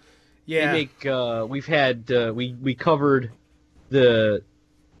 Yeah. They make. We've had. We covered the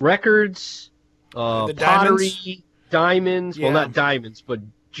records, The pottery, diamonds. Yeah. Well, not diamonds, but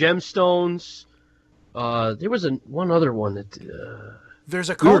gemstones. There was one other one that. There's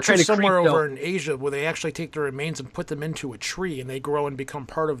a We were culture trying to somewhere creep over out- in Asia where they actually take the remains and put them into a tree, and they grow and become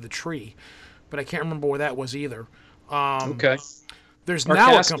part of the tree. But I can't remember where that was either. Okay. There's Our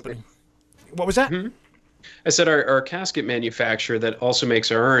now a casket. company. What was that? I said our casket manufacturer that also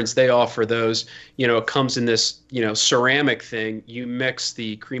makes our urns, they offer those, it comes in this, ceramic thing. You mix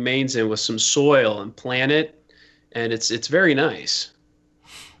the cremains in with some soil and plant it, and it's very nice.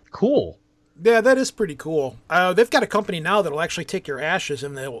 Cool. Yeah, that is pretty cool. They've got a company now that'll actually take your ashes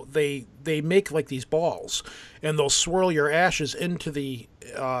and they make like these balls, and they'll swirl your ashes into the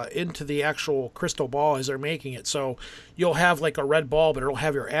actual crystal ball as they're making it. So you'll have like a red ball, but it'll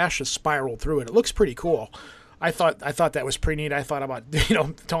have your ashes spiral through it. It looks pretty cool. I thought that was pretty neat. I thought about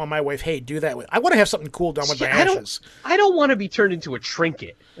telling my wife, hey, do that. I want to have something cool done with my ashes. I don't want to be turned into a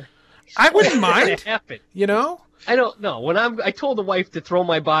trinket. I wouldn't mind. Happen. I don't know. I told the wife to throw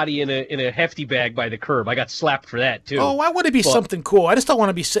my body in a hefty bag by the curb. I got slapped for that too. Oh, I want to be something cool. I just don't want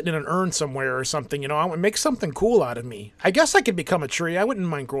to be sitting in an urn somewhere or something. I want to make something cool out of me. I guess I could become a tree. I wouldn't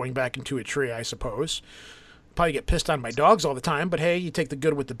mind growing back into a tree, I suppose. Probably get pissed on by dogs all the time, but hey, you take the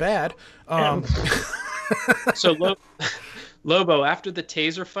good with the bad. So Lobo, after the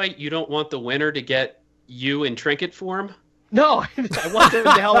taser fight, you don't want the winner to get you in trinket form? No, I want them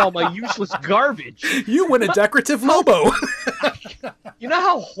to hell all my useless garbage. You win a decorative Lobo. You know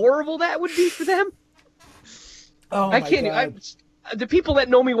how horrible that would be for them? Oh, I can't. The people that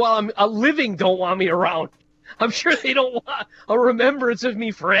know me while I'm living don't want me around. I'm sure they don't want a remembrance of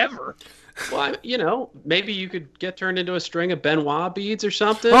me forever. Well, maybe you could get turned into a string of Benoit beads or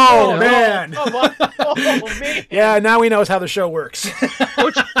something. Oh, man. Oh, man. Yeah, now we know how the show works.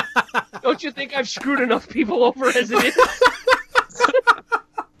 Don't you think I've screwed enough people over as it is?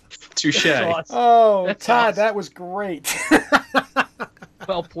 Touche. Awesome. Oh, That's Todd, awesome. that was great.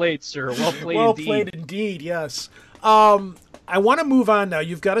 Well played, sir. Well played Well indeed. played indeed, yes. I want to move on now.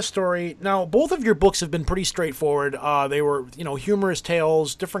 You've got a story. Now, both of your books have been pretty straightforward. They were, humorous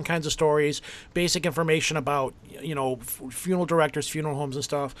tales, different kinds of stories, basic information about, funeral directors, funeral homes and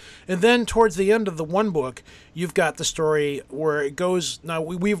stuff. And then towards the end of the one book, you've got the story where it goes. Now,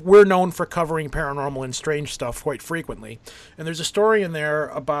 we're known for covering paranormal and strange stuff quite frequently. And there's a story in there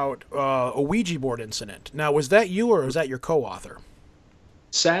about a Ouija board incident. Now, was that you or was that your co-author?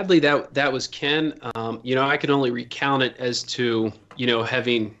 Sadly, that was Ken. I can only recount it as to,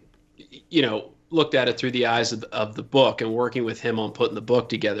 having, looked at it through the eyes of the book and working with him on putting the book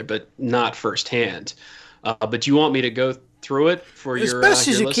together, but not firsthand. But you want me to go through it for as your best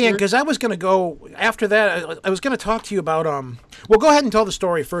as your you can, listener? because I was going to go after that. I was going to talk to you about Well, go ahead and tell the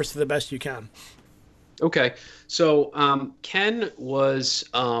story first, to the best you can. Okay, so Ken was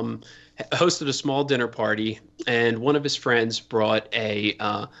hosted a small dinner party, and one of his friends brought a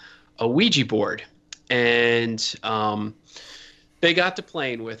Ouija board, and they got to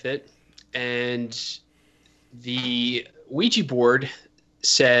playing with it, and the Ouija board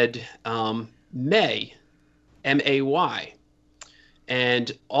said May, May.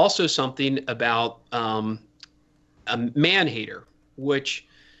 And also something about a man hater, which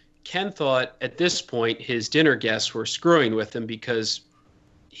Ken thought at this point his dinner guests were screwing with him because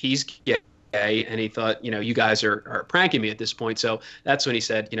he's gay, and he thought, you guys are pranking me at this point. So that's when he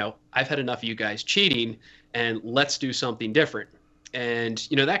said, I've had enough of you guys cheating, and let's do something different. And,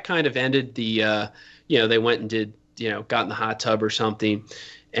 that kind of ended the, they went and did, got in the hot tub or something.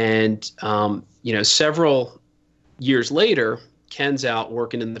 And, several years later, Ken's out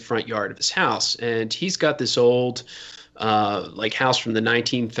working in the front yard of his house, and he's got this old house from the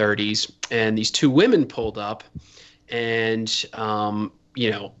 1930s, and these two women pulled up and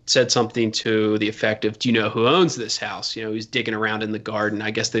said something to the effect of, do you know who owns this house? He's digging around in the garden.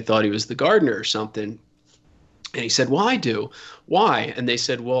 I guess they thought he was the gardener or something. And he said, well, I do. Why? And they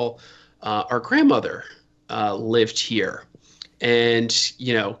said, well, our grandmother lived here. And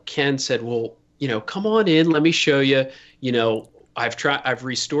Ken said, well, come on in, let me show you. I've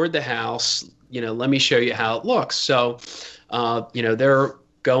restored the house, let me show you how it looks. So, they're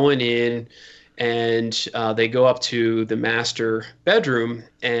going in, and they go up to the master bedroom,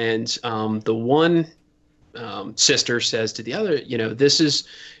 and the one sister says to the other, this is,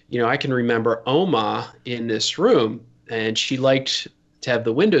 I can remember Oma in this room, and she liked to have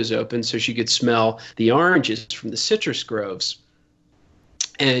the windows open so she could smell the oranges from the citrus groves.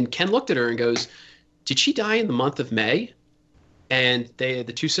 And Ken looked at her and goes, did she die in the month of May? And the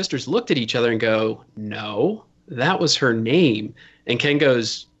two sisters looked at each other and go, no, that was her name. And Ken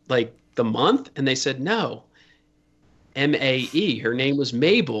goes, like, the month? And they said, no, M-A-E. Her name was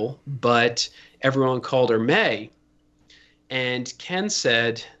Mabel, but everyone called her May. And Ken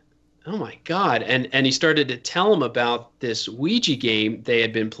said, oh, my God. And he started to tell him about this Ouija game they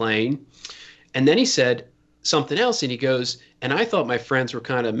had been playing. And then he said something else, and he goes, and I thought my friends were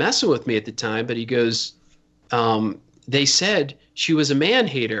kind of messing with me at the time, but he goes, they said she was a man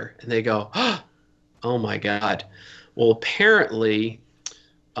hater. And they go, oh, my God. Well, apparently,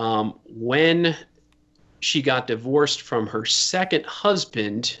 when she got divorced from her second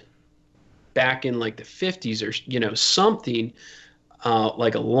husband back in like the 50s or, something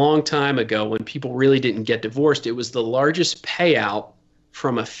like a long time ago, when people really didn't get divorced, it was the largest payout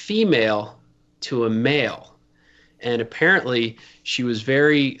from a female to a male. And apparently she was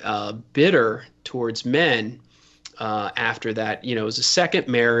very bitter towards men after that. It was a second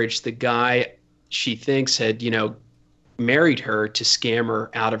marriage. The guy, she thinks, had, married her to scam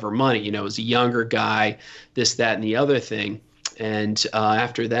her out of her money. It was a younger guy, this, that, and the other thing. And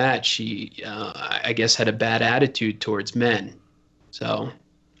after that, she, I guess, had a bad attitude towards men. So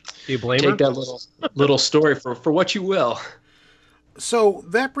do you blame take her? that little story for what you will. So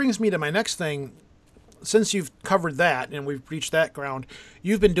that brings me to my next thing. Since you've covered that and we've reached that ground,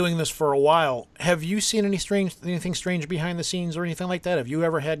 you've been doing this for a while. Have you seen anything strange behind the scenes or anything like that? Have you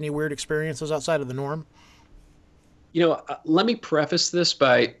ever had any weird experiences outside of the norm? Let me preface this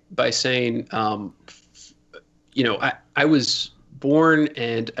by saying, I was born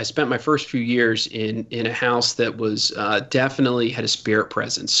and I spent my first few years in a house that was definitely had a spirit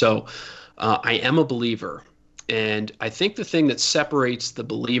presence. So I am a believer. And I think the thing that separates the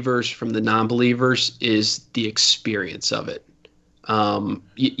believers from the non-believers is the experience of it.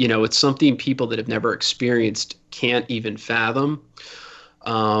 It's something people that have never experienced can't even fathom.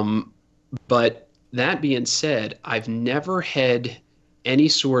 But that being said, I've never had any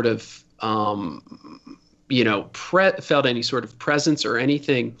sort of, felt any sort of presence or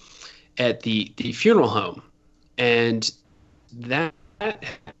anything at the funeral home. And that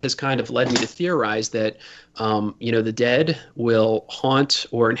has kind of led me to theorize that, the dead will haunt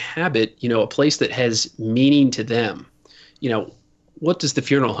or inhabit, a place that has meaning to them. What does the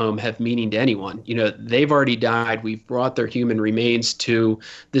funeral home have meaning to anyone? They've already died. We've brought their human remains to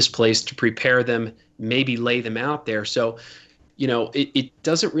this place to prepare them, maybe lay them out there. So, it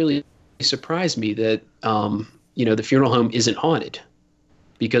doesn't really surprise me that, the funeral home isn't haunted,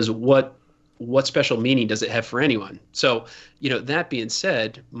 because what special meaning does it have for anyone? So, that being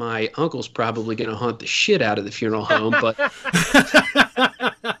said, my uncle's probably going to haunt the shit out of the funeral home, but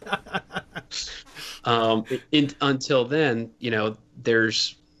until then,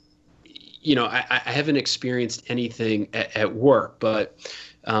 there's, I haven't experienced anything at work, but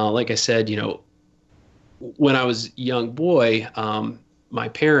like I said, when I was a young boy, my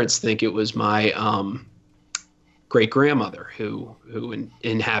parents think it was my great grandmother who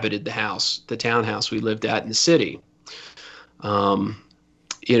inhabited the house, the townhouse we lived at in the city.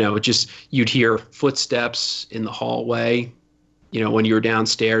 You'd hear footsteps in the hallway. When you were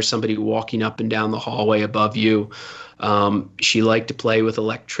downstairs, somebody walking up and down the hallway above you. She liked to play with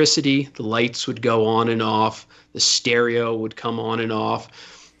electricity. The lights would go on and off. The stereo would come on and off.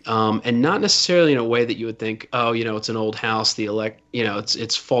 And not necessarily in a way that you would think, oh, it's an old house.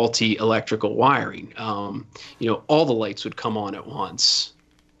 It's faulty electrical wiring. All the lights would come on at once,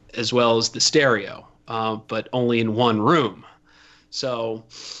 as well as the stereo, but only in one room. So,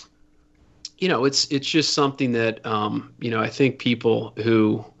 it's just something that I think people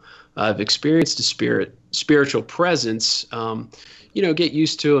who have experienced a spiritual presence, get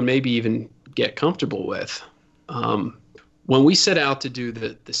used to and maybe even get comfortable with. When we set out to do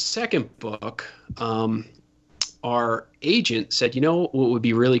the second book, our agent said, what would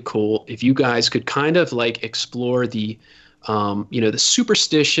be really cool if you guys could kind of like explore the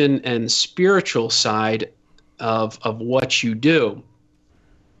superstition and spiritual side of what you do.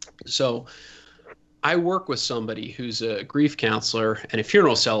 So I work with somebody who's a grief counselor and a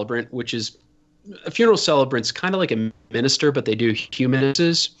funeral celebrant, which is a funeral celebrant's kind of like a minister, but they do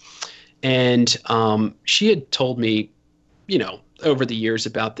humanities. And she had told me, over the years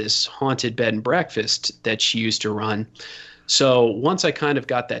about this haunted bed and breakfast that she used to run. So once I kind of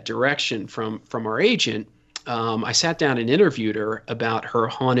got that direction from our agent, I sat down and interviewed her about her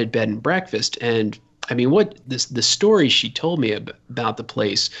haunted bed and breakfast. And I mean, the story she told me about the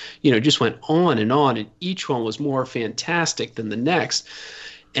place, just went on, and each one was more fantastic than the next.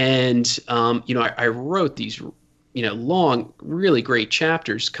 And, I wrote these, long, really great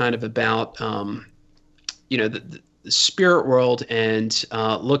chapters kind of about, the spirit world and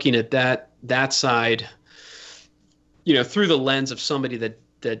looking at that side, through the lens of somebody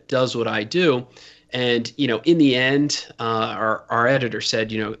that does what I do. And, in the end, our editor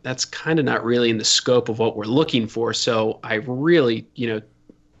said, that's kind of not really in the scope of what we're looking for. So I really,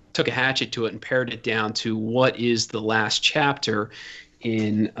 took a hatchet to it and pared it down to what is the last chapter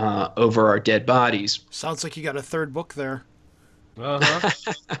in Over Our Dead Bodies. Sounds like you got a third book there.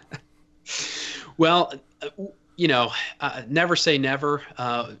 Uh-huh. Well, never say never.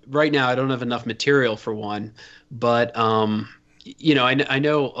 Right now, I don't have enough material for one, but I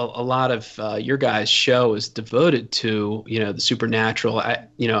know a lot of your guys' show is devoted to the supernatural.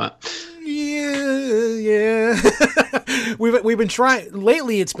 Yeah. We've been trying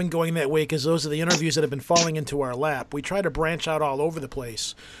lately. It's been going that way because those are the interviews that have been falling into our lap. We try to branch out all over the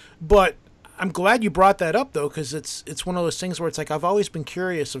place, but I'm glad you brought that up though, because it's one of those things where it's like I've always been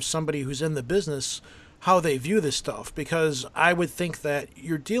curious of somebody who's in the business how they view this stuff, because I would think that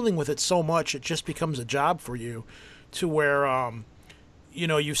you're dealing with it so much it just becomes a job for you, to where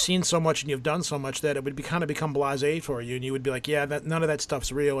you've seen so much and you've done so much that it would kind of become blasé for you, and you would be like, yeah, none of that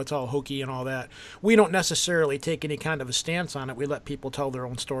stuff's real, it's all hokey and all that. We don't necessarily take any kind of a stance on it. We let people tell their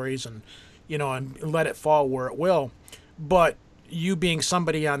own stories and and let it fall where it will. But you being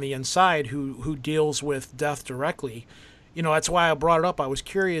somebody on the inside who deals with death directly, that's why I brought it up. I was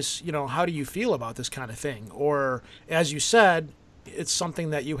curious, how do you feel about this kind of thing? Or, as you said, it's something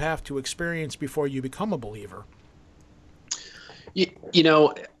that you have to experience before you become a believer.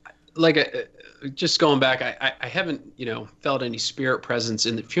 Just going back, I haven't, felt any spirit presence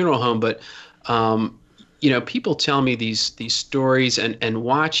in the funeral home, but, people tell me these stories and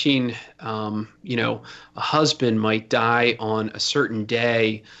watching, a husband might die on a certain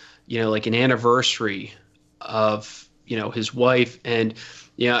day, like an anniversary of, his wife. And,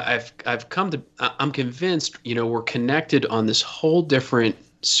 I'm convinced, we're connected on this whole different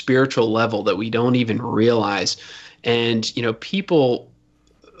spiritual level that we don't even realize. And, people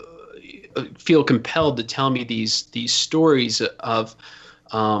feel compelled to tell me these stories of,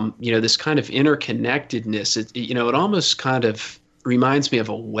 this kind of interconnectedness. It almost kind of reminds me of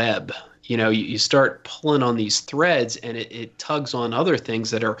a web. You start pulling on these threads and it tugs on other things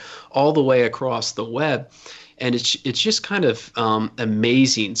that are all the way across the web. And it's just kind of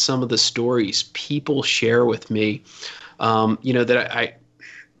amazing, some of the stories people share with me, that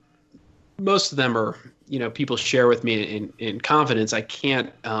most of them are, people share with me in confidence. I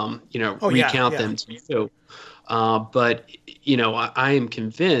can't, recount them to you. But, I am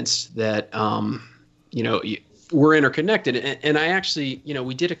convinced that, we're interconnected. And I actually,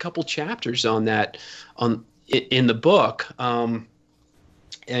 we did a couple chapters on that in the book.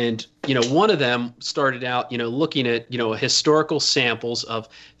 And, one of them started out, looking at, historical samples of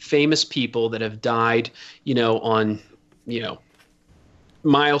famous people that have died, on,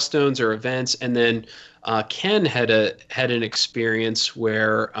 milestones or events. And then Ken had an experience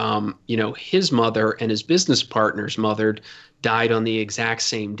where, his mother and his business partner's mother died on the exact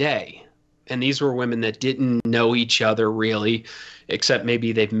same day. And these were women that didn't know each other really, except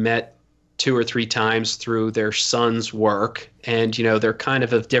maybe they've met 2 or 3 times through their son's work. And, they're kind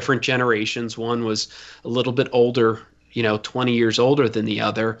of different generations. One was a little bit older 20 years older than the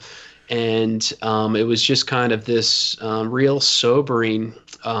other. And it was just kind of this real sobering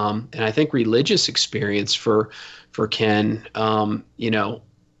and I think religious experience for Ken,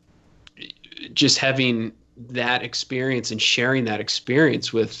 just having that experience and sharing that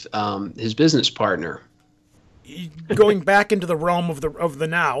experience with his business partner. Going back into the realm of the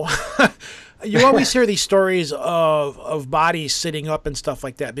now, you always hear these stories of bodies sitting up and stuff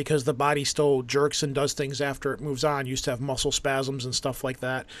like that because the body still jerks and does things after it moves on. You used to have muscle spasms and stuff like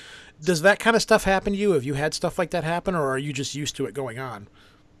that. Does that kind of stuff happen to you? Have you had stuff like that happen, or are you just used to it going on?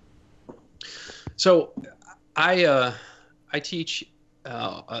 So I teach,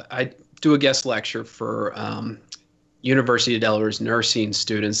 I do a guest lecture for University of Delaware's nursing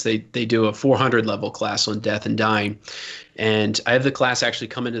students. They do a 400 level class on death and dying. And I have the class actually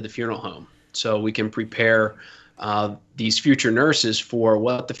come into the funeral home so we can prepare these future nurses for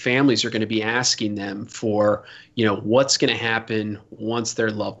what the families are going to be asking them for, what's going to happen once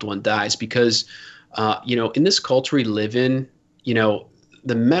their loved one dies. Because, in this culture we live in,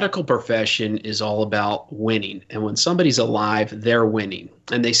 the medical profession is all about winning. And when somebody's alive, they're winning.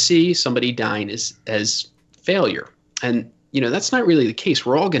 And they see somebody dying as failure. And, that's not really the case.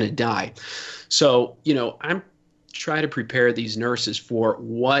 We're all going to die. So, I'm trying to prepare these nurses for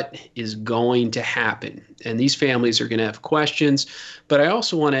what is going to happen. And these families are going to have questions, but I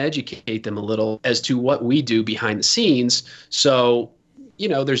also want to educate them a little as to what we do behind the scenes. So,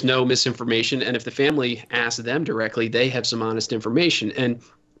 there's no misinformation. And if the family asks them directly, they have some honest information. And,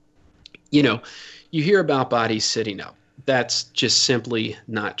 you hear about bodies sitting up. That's just simply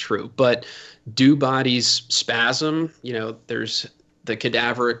not true. But do bodies spasm? There's the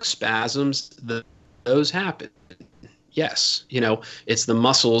cadaveric spasms. Those happen. Yes. It's the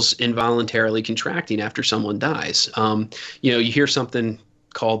muscles involuntarily contracting after someone dies. You hear something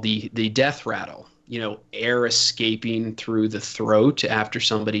called the death rattle, air escaping through the throat after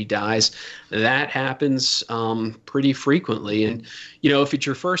somebody dies. That happens pretty frequently. And, if it's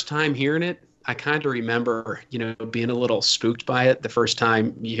your first time hearing it, I kind of remember, being a little spooked by it the first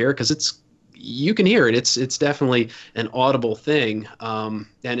time you hear it, because you can hear it. It's definitely an audible thing. And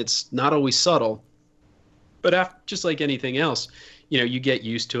it's not always subtle. But just like anything else, you get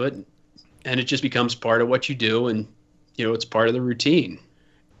used to it, and it just becomes part of what you do, and, it's part of the routine.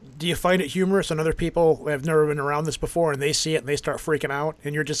 Do you find it humorous when other people have never been around this before and they see it and they start freaking out,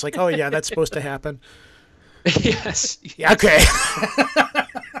 and you're just like, oh, yeah, that's supposed to happen? Yes. Yeah, okay.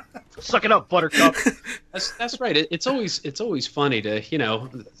 Suck it up, Buttercup. That's right. It's always funny to,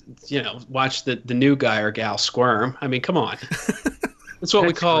 watch the new guy or gal squirm. I mean, come on. That's what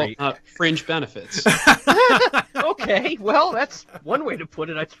we call fringe benefits. Okay, well, that's one way to put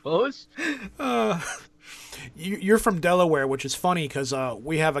it, I suppose. You're from Delaware, which is funny because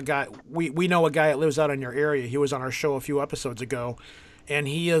we have a guy. We know a guy that lives out in your area. He was on our show a few episodes ago, and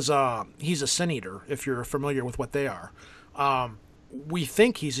he's a sin eater. If you're familiar with what they are, we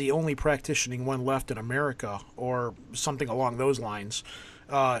think he's the only practicing one left in America, or something along those lines.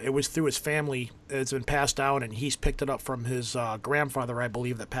 It was through his family. It's been passed down, and he's picked it up from his grandfather, I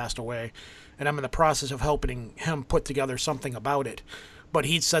believe, that passed away. And I'm in the process of helping him put together something about it. But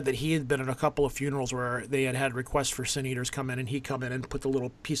he'd said that he had been in a couple of funerals where they had requests for sin eaters come in, and he'd come in and put the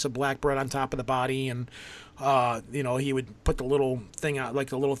little piece of black bread on top of the body, and he would put the little thing out, like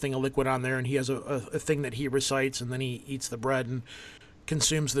the little thing of liquid on there, and he has a thing that he recites, and then he eats the bread and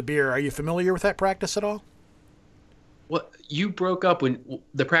consumes the beer. Are you familiar with that practice at all? What, you broke up when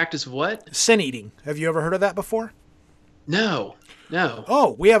the practice of what? Sin eating. Have you ever heard of that before? No.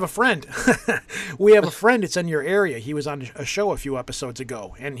 Oh, we have a friend. We have a friend that's in your area. He was on a show a few episodes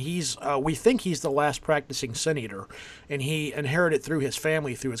ago, and we think he's the last practicing sin eater, and he inherited through his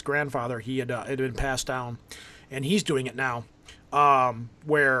family, through his grandfather. He had it had been passed down, and he's doing it now.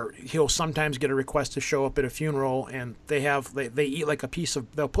 Where he'll sometimes get a request to show up at a funeral, and they eat like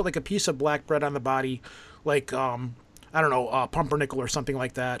they'll put like a piece of black bread on the body, like I don't know, pumpernickel or something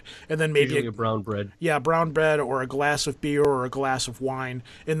like that, and then maybe a brown bread. Yeah, brown bread, or a glass of beer, or a glass of wine,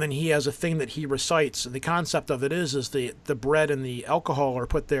 and then he has a thing that he recites. And the concept of it is the bread and the alcohol are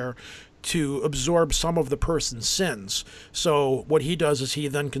put there to absorb some of the person's sins. So what he does is he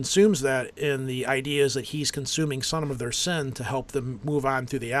then consumes that, and the idea is that he's consuming some of their sin to help them move on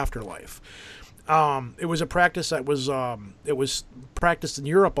through the afterlife. It was a practice that was practiced in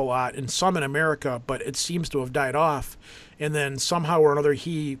Europe a lot, and some in America, but it seems to have died off. And then somehow or another,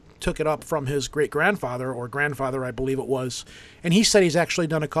 he took it up from his great-grandfather, or grandfather, I believe it was. And he said he's actually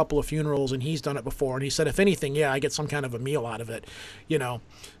done a couple of funerals, and he's done it before. And he said, if anything, yeah, I get some kind of a meal out of it,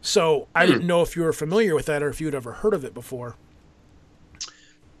 So I didn't know if you were familiar with that, or if you'd ever heard of it before.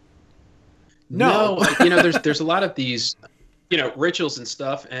 No. There's a lot of these, rituals and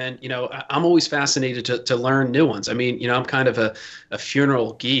stuff, and I'm always fascinated to learn new ones. I mean, I'm kind of a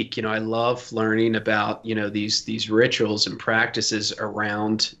funeral geek. I love learning about these rituals and practices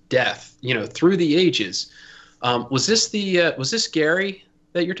around death. Through the ages. Was this Gary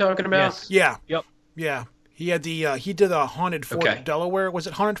that you're talking about? Yes. Yeah. Yep. Yeah. He had he did a Haunted Fort Delaware. Was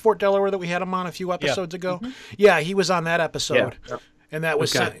it Haunted Fort Delaware that we had him on a few episodes ago? Mm-hmm. Yeah, he was on that episode. Yeah. And that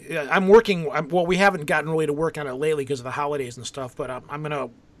was, we haven't gotten really to work on it lately because of the holidays and stuff, but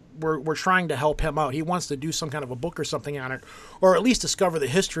we're trying to help him out. He wants to do some kind of a book or something on it, or at least discover the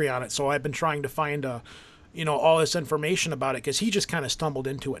history on it. So I've been trying to find, all this information about it, because he just kind of stumbled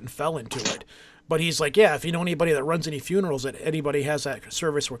into it and fell into it. But he's like, yeah, if you know anybody that runs any funerals, that anybody has that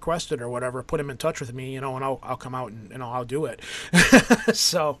service requested or whatever, put him in touch with me, and I'll come out and I'll do it.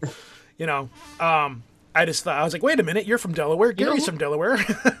 So, I just thought, I was like, wait a minute, you're from Delaware. Gary's from Delaware.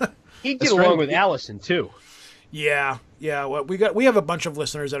 He'd get along with Allison too. Yeah. Well, we have a bunch of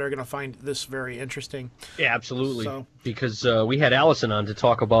listeners that are going to find this very interesting. Yeah, absolutely. So, because we had Allison on to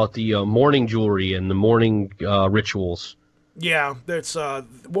talk about the mourning jewelry and the mourning rituals. Yeah, that's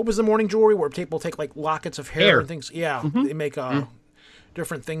what was the mourning jewelry where people take like lockets of hair and things. Yeah, they make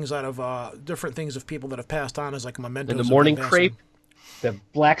different things out of different things of people that have passed on as like mementos. And the mourning crepe, the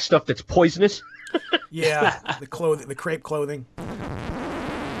black stuff that's poisonous. Yeah, the crepe clothing.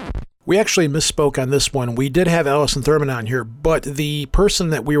 We actually misspoke on this one. We did have Allison Thurman on here, but the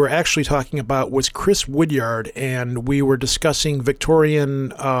person that we were actually talking about was Chris Woodyard, and we were discussing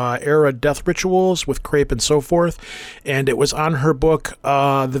Victorian era death rituals with crepe and so forth, and it was on her book,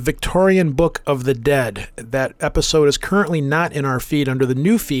 The Victorian Book of the Dead. That episode is currently not in our feed under the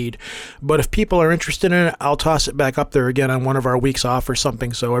new feed, but if people are interested in it, I'll toss it back up there again on one of our weeks off or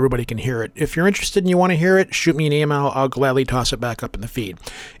something so everybody can hear it. If you're interested and you want to hear it, shoot me an email. I'll gladly toss it back up in the feed.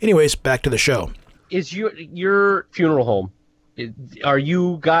 Anyways, back to the show. Is your funeral home, are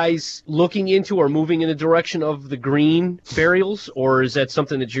you guys looking into or moving in the direction of the green burials, or is that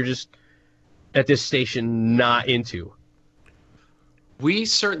something that you're just at this station not into? We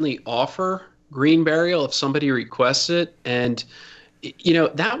certainly offer green burial if somebody requests it, and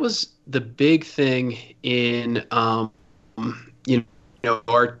that was the big thing in our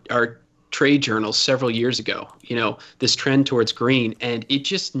trade journals several years ago, this trend towards green, and it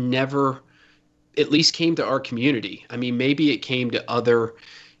just never at least came to our community. I mean, maybe it came to other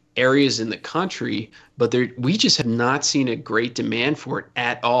areas in the country, but we just have not seen a great demand for it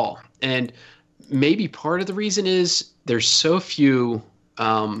at all. And maybe part of the reason is there's so few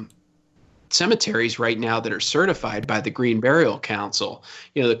cemeteries right now that are certified by the Green Burial Council.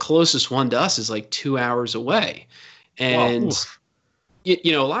 The closest one to us is like 2 hours away. And wow.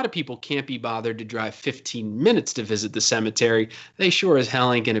 A lot of people can't be bothered to drive 15 minutes to visit the cemetery. They sure as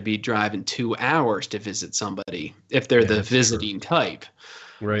hell ain't going to be driving 2 hours to visit somebody if they're the visiting type.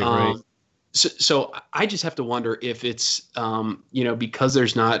 Right. So I just have to wonder if it's, because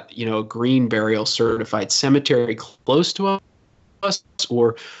there's not, a green burial certified cemetery close to us,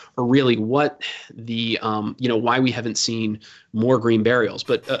 or really what the, why we haven't seen more green burials.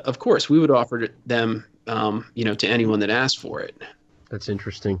 But of course, we would offer them, to anyone that asked for it. That's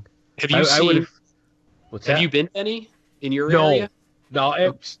interesting. Have you Have you been to any in your area?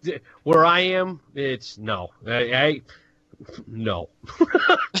 No. Where I am, it's no. No.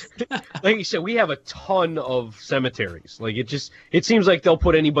 Like you said, we have a ton of cemeteries. Like it seems like they'll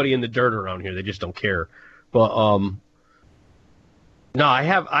put anybody in the dirt around here. They just don't care. But no, I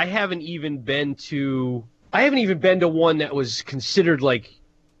haven't even been to one that was considered like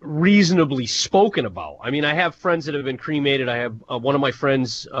reasonably spoken about. I mean, I have friends that have been cremated. I have one of my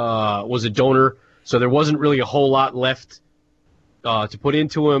friends was a donor, so there wasn't really a whole lot left to put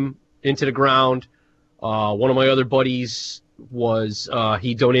into the ground. One of my other buddies was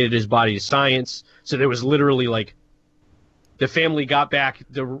he donated his body to science, so there was literally like the family got back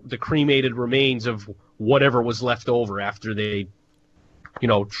the cremated remains of whatever was left over after they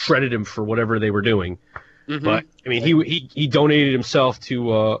shredded him for whatever they were doing. Mm-hmm. But I mean, he donated himself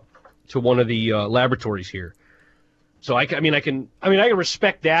to one of the laboratories here. So I can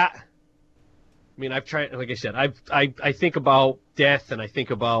respect that. I mean, I've tried, like I said, I think about death and I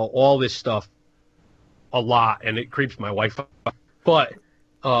think about all this stuff a lot, and it creeps my wife out. But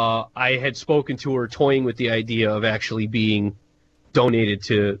I had spoken to her, toying with the idea of actually being donated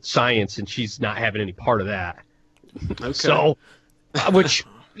to science, and she's not having any part of that. Okay. So, which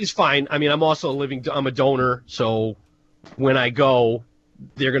is fine. I mean, I'm a donor, so when I go,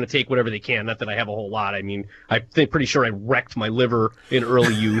 they're going to take whatever they can. Not that I have a whole lot. I mean, pretty sure I wrecked my liver in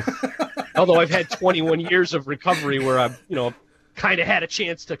early youth. Although I've had 21 years of recovery where I'm, kind of had a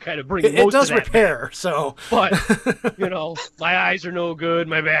chance to kind of bring It most does of that repair, so. But, my eyes are no good.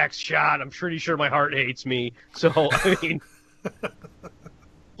 My back's shot. I'm pretty sure my heart hates me. So, I mean,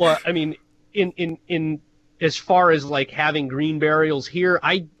 but, I mean, in as far as, like, having green burials here,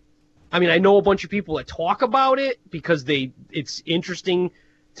 I know a bunch of people that talk about it because it's interesting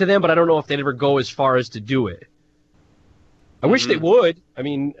to them, but I don't know if they'd ever go as far as to do it. I wish they would. I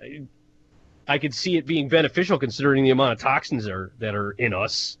mean, I could see it being beneficial considering the amount of toxins that are in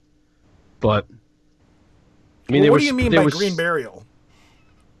us. But I mean, what do you mean by green burial?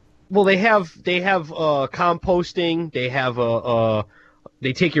 Well, they have composting. They have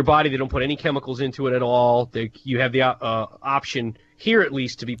they take your body. They don't put any chemicals into it at all. You have the option here, at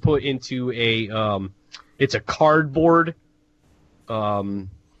least, to be put into it's a cardboard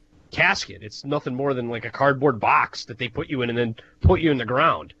casket. It's nothing more than like a cardboard box that they put you in and then put you in the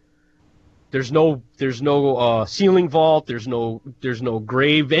ground. There's no ceiling vault. There's no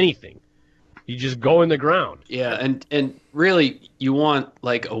grave, anything. You just go in the ground. Yeah, and really, you want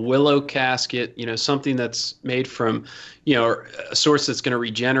like a willow casket, something that's made from, a source that's going to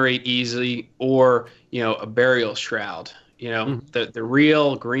regenerate easily, or a burial shroud. The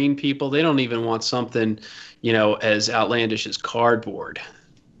real green people, they don't even want something, as outlandish as cardboard.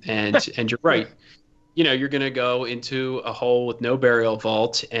 And you're right. You're going to go into a hole with no burial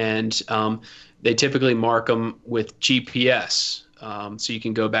vault, and they typically mark them with GPS. So you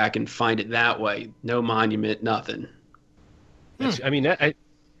can go back and find it that way. No monument, nothing.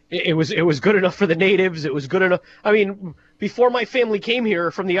 It was good enough for the natives. It was good enough. I mean, before my family came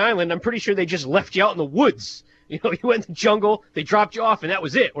here from the island, I'm pretty sure they just left you out in the woods. You went in the jungle, they dropped you off, and that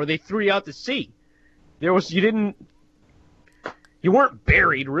was it. Or they threw you out to sea. You weren't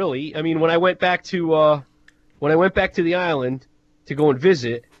buried, really. I mean, when I went back to the island to go and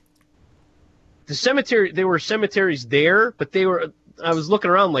visit, the cemetery, there were cemeteries there, but I was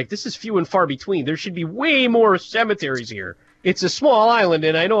looking around like, this is few and far between. There should be way more cemeteries here. It's a small island,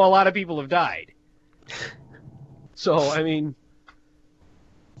 and I know a lot of people have died. So, I mean,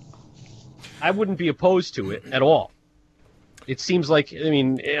 I wouldn't be opposed to it at all. It seems like, I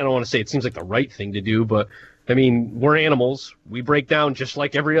don't want to say it seems like the right thing to do, but, we're animals. We break down just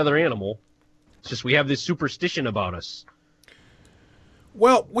like every other animal. It's just we have this superstition about us.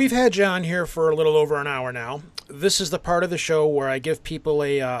 Well, we've had John here for a little over an hour now. This is the part of the show where I give people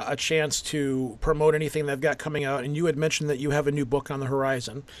a chance to promote anything they've got coming out, and you had mentioned that you have a new book on the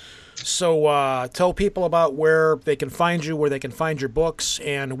horizon. So tell people about where they can find you, where they can find your books,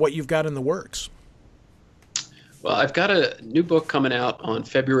 and what you've got in the works. Well, I've got a new book coming out on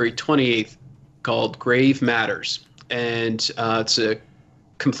February 28th called Grave Matters, and it's a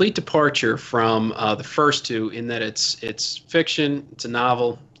complete departure from the first two in that it's fiction, it's a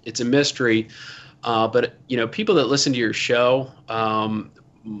novel, it's a mystery, but people that listen to your show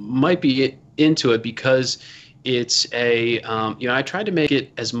might be into it because it's I tried to make it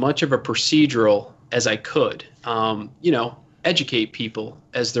as much of a procedural as I could, educate people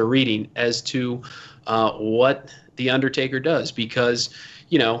as they're reading as to what the Undertaker does, because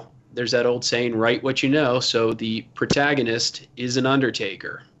there's that old saying, write what you know. So the protagonist is an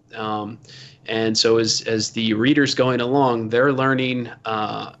Undertaker. And so as the reader's going along, they're learning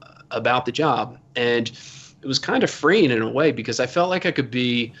about the job. And it was kind of freeing in a way because I felt like I could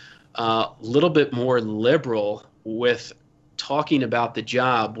be a little bit more liberal with talking about the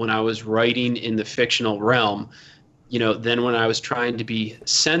job when I was writing in the fictional realm, than when I was trying to be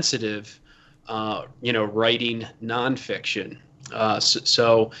sensitive, writing nonfiction. I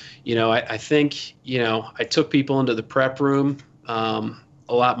think, I took people into the prep room a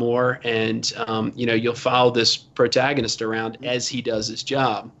lot more, and, you'll follow this protagonist around as he does his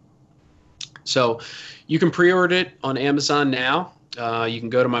job. So you can pre-order it on Amazon now. You can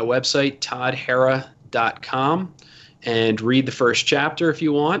go to my website, toddhara.com, and read the first chapter if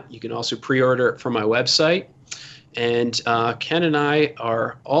you want. You can also pre-order it from my website. And Ken and I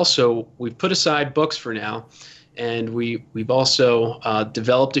we've put aside books for now. And we've also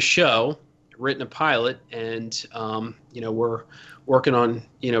developed a show, written a pilot, and we're working on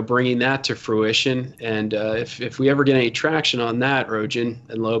bringing that to fruition. And if we ever get any traction on that, Rojan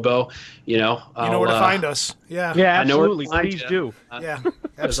and Lobo, you know where to find us. Yeah, absolutely. Please do. Yeah,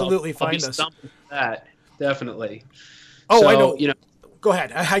 absolutely find us. That definitely. Oh, so, I know. Go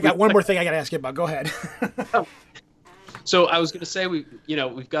ahead. I got one more thing I got to ask you about. Go ahead. So I was going to say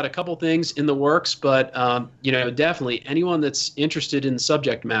we've got a couple things in the works, but definitely anyone that's interested in the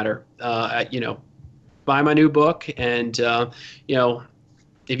subject matter, buy my new book, and if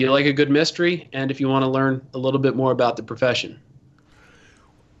you like a good mystery, and if you want to learn a little bit more about the profession.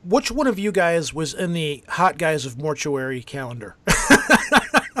 which one of you guys was in the Hot Guys of Mortuary calendar?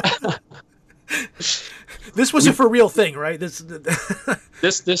 This was a for real thing, right? This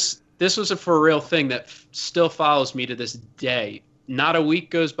was a for real thing that still follows me to this day. Not a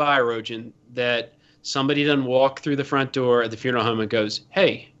week goes by, Rojan, that somebody doesn't walk through the front door at the funeral home and goes,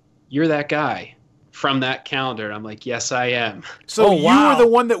 "Hey, you're that guy from that calendar." And I'm like, "Yes, I am." So you were the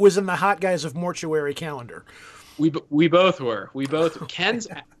one that was in the Hot Guys of Mortuary calendar. We both were.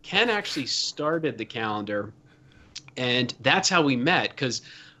 Ken actually started the calendar, and that's how we met, because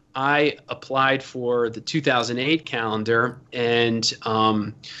I applied for the 2008 calendar, and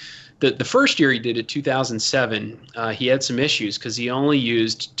the first year he did it, 2007, he had some issues because he only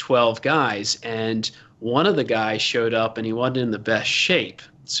used 12 guys, and one of the guys showed up and he wasn't in the best shape.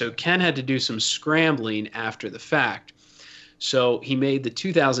 So Ken had to do some scrambling after the fact. So he made the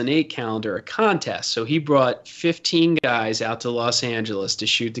 2008 calendar a contest. So he brought 15 guys out to Los Angeles to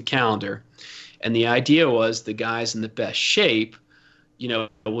shoot the calendar. And the idea was the guys in the best shape,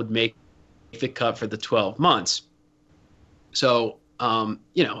 would make the cut for the 12 months. So, I'm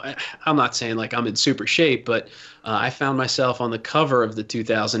not saying like I'm in super shape, but I found myself on the cover of the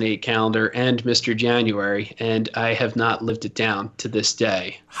 2008 calendar and Mr. January, and I have not lived it down to this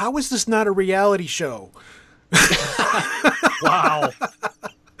day. How is this not a reality show? Wow.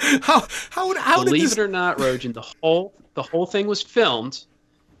 How Believe it or not, Rojan, the whole thing was filmed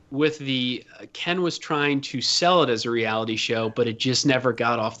with Ken was trying to sell it as a reality show, but it just never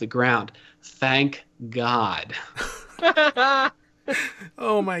got off the ground. Thank God.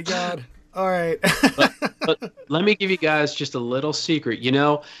 Oh my God. All right. but let me give you guys just a little secret. You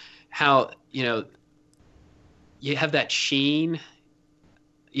know how, you have that sheen,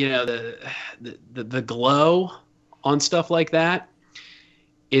 the glow on stuff like that.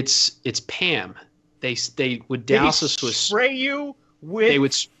 It's Pam. They would douse us with spray you with. They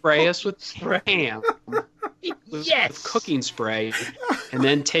would spray us with Pam. Yes. With cooking spray, and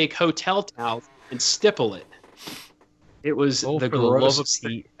then take hotel towels and stipple it. It was the grossest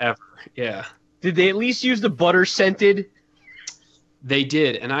thing ever. Yeah. Did they at least use the butter scented? They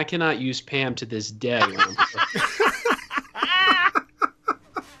did, and I cannot use Pam to this day.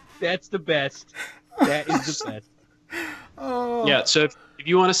 That's the best. That is the best. Oh. Yeah. So if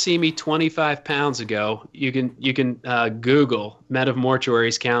you want to see me 25 pounds ago, you can Google Men of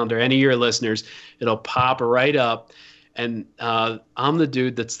Mortuary's calendar. Any of your listeners, it'll pop right up. And I'm the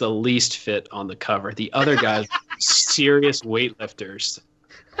dude that's the least fit on the cover. The other guys, serious weightlifters.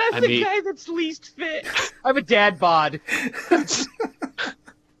 I'm the guy that's least fit. I have a dad bod. This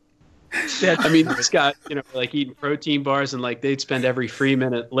guy, like eating protein bars, and like they'd spend every free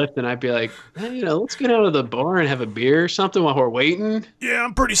minute lifting. I'd be like, let's get out of the bar and have a beer or something while we're waiting. Yeah,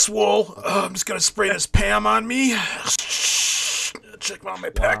 I'm pretty swole. I'm just gonna spray this Pam on me. Check out my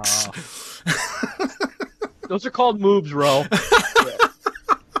pecs. Wow. Those are called moobs, Ro.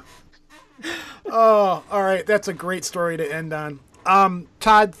 Oh, all right. That's a great story to end on.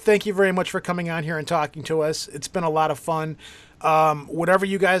 Todd, thank you very much for coming on here and talking to us. It's been a lot of fun. Whatever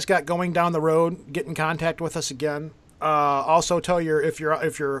you guys got going down the road, get in contact with us again. Also tell if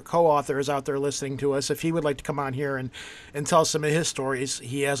your co-author is out there listening to us, if he would like to come on here and tell some of his stories,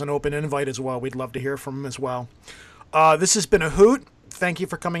 he has an open invite as well. We'd love to hear from him as well. This has been a hoot. Thank you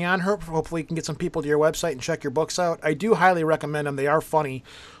for coming on, Herb. Hopefully you can get some people to your website and check your books out. I do highly recommend them. They are funny.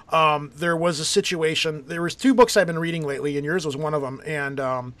 There was a situation. There was 2 books I've been reading lately, and yours was one of them. And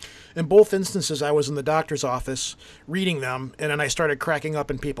in both instances, I was in the doctor's office reading them, and then I started cracking up,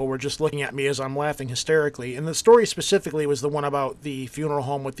 and people were just looking at me as I'm laughing hysterically. And the story specifically was the one about the funeral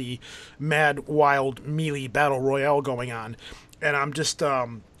home with the mad, wild, melee battle royale going on. And I'm just...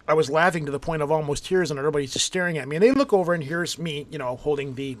 I was laughing to the point of almost tears, and everybody's just staring at me. And they look over, and here's me,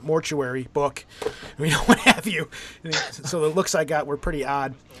 holding the mortuary book, what have you. So the looks I got were pretty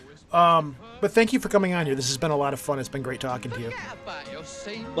odd. But thank you for coming on here. This has been a lot of fun. It's been great talking to you.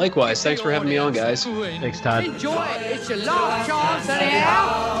 Likewise. Thanks for having me on, guys. Thanks, Todd. Enjoy it. It's your last chance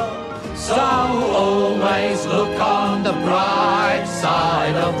anyhow. So always look on the bright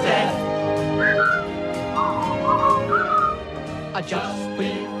side of death. Just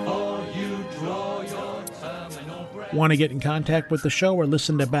before you draw your terminal breath. Want to get in contact with the show or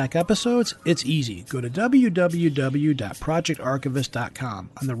listen to back episodes? It's easy. Go to www.projectarchivist.com.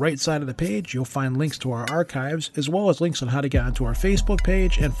 On the right side of the page, you'll find links to our archives, as well as links on how to get onto our Facebook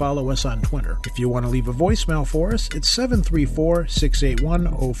page and follow us on Twitter. If you want to leave a voicemail for us, it's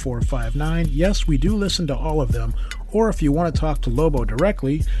 734-681-0459. Yes, we do listen to all of them. or if you want to talk to Lobo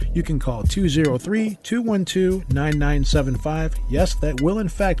directly, you can call 203-212-9975. Yes, that will in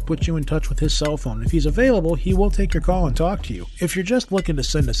fact put you in touch with his cell phone. If he's available, he will take your call and talk to you. If you're just looking to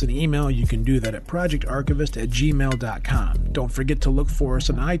send us an email, you can do that at projectarchivist@gmail.com. Don't forget to look for us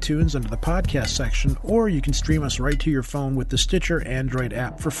on iTunes under the podcast section, or you can stream us right to your phone with the Stitcher Android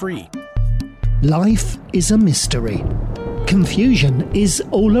app for free. Life is a mystery. Confusion is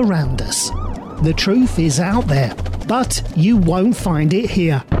all around us. The truth is out there, but you won't find it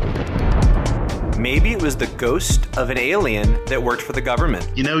here. Maybe it was the ghost of an alien that worked for the government.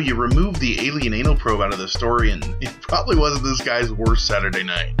 You know, you remove the alien anal probe out of the story, and it probably wasn't this guy's worst Saturday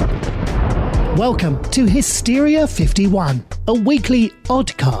night. Welcome to Hysteria 51, a weekly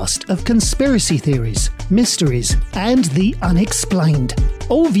oddcast of conspiracy theories, mysteries, and the unexplained.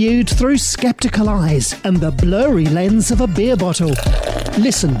 All viewed through skeptical eyes and the blurry lens of a beer bottle.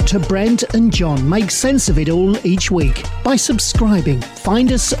 Listen to Brent and John make sense of it all each week by subscribing.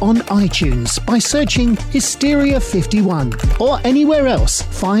 Find us on iTunes by searching Hysteria 51 or anywhere else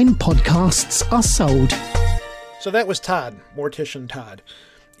fine podcasts are sold. So that was Todd, Mortician Todd.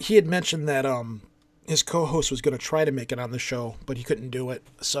 He had mentioned that his co-host was going to try to make it on the show, but he couldn't do it.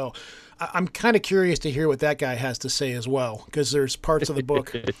 So I'm kind of curious to hear what that guy has to say as well, because there's parts of the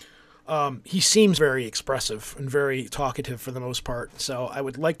book. He seems very expressive and very talkative for the most part. So I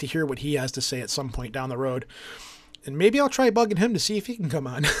would like to hear what he has to say at some point down the road. And maybe I'll try bugging him to see if he can come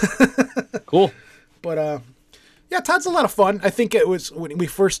on. Cool. But yeah, Todd's a lot of fun. I think it was when we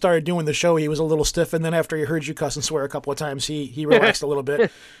first started doing the show, he was a little stiff, and then after he heard you cuss and swear a couple of times, he relaxed a little bit.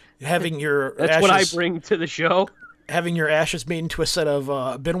 Having your That's ashes, what I bring to the show. Having your ashes made into a set of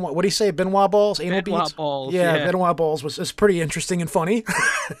Benoit, what do you say, Benoit balls? Anal Benoit beads? balls, Yeah, yeah. Benoit balls was pretty interesting and funny.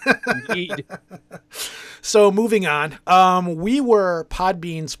 Indeed. So moving on, we were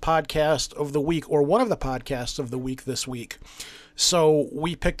Podbean's podcast of the week, or one of the podcasts of the week this week. So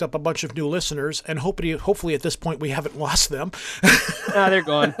we picked up a bunch of new listeners, and hopefully at this point we haven't lost them. They're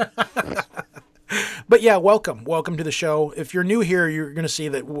gone. But yeah, welcome to the show. If you're new here, you're going to see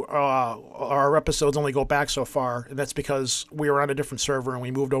that our episodes only go back so far, and that's because we were on a different server and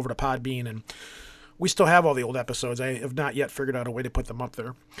we moved over to Podbean, and we still have all the old episodes. I have not yet figured out a way to put them up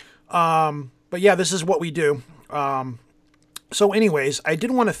there. But yeah, this is what we do. So anyways, I did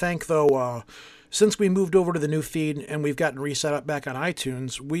want to thank, though, since we moved over to the new feed and we've gotten reset up back on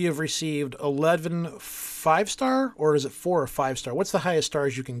iTunes, we have received 11 5-star, or is it 4 or 5-star? What's the highest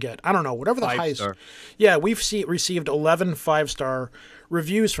stars you can get? I don't know. Whatever the highest. 5-star. Yeah, we've received 11 5-star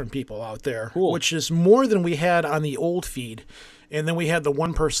reviews from people out there, Cool. which is more than we had on the old feed. And then we had the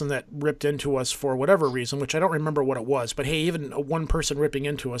one person that ripped into us for whatever reason, which I don't remember what it was. But hey, even one person ripping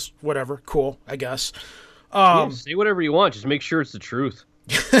into us, whatever, cool, I guess. Yeah, say whatever you want. Just make sure it's the truth.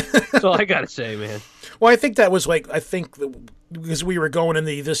 That's all I gotta say, man. Well, I think that was because we were going in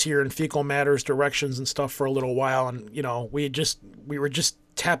the This Year in Fecal Matters directions and stuff for a little while, and we were just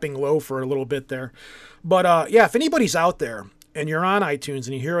tapping low for a little bit there. But yeah, if anybody's out there and you're on iTunes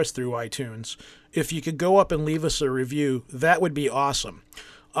and you hear us through iTunes, if you could go up and leave us a review, that would be awesome.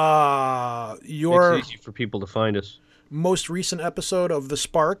 Makes it easy for people to find us. Most recent episode of The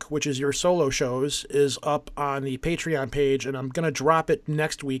Spark, which is your solo shows, is up on the Patreon page, and I'm going to drop it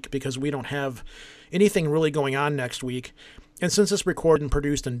next week because we don't have anything really going on next week. And since it's recorded and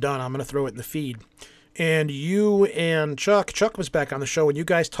produced and done, I'm going to throw it in the feed. And you and Chuck was back on the show, and you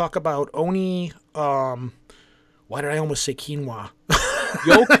guys talk about Oni, why did I almost say quinoa?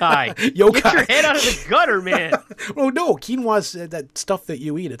 Yokai. Yokai. Get your head out of the gutter, man. Oh, no, quinoa's that stuff that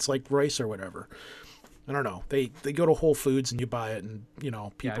you eat. It's like rice or whatever. I don't know. They go to Whole Foods and you buy it, and people.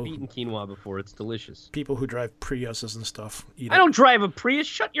 Yeah, I've eaten quinoa before. It's delicious. People who drive Priuses and stuff eat it. I don't drive a Prius.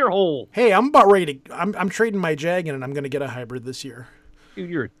 Shut your hole. Hey, I'm about ready to. I'm trading my Jag in, and I'm gonna get a hybrid this year. Dude,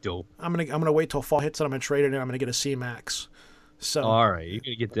 you're a dope. I'm gonna wait till fall hits, and I'm gonna trade it in. I'm gonna get a C-Max. So All right, you're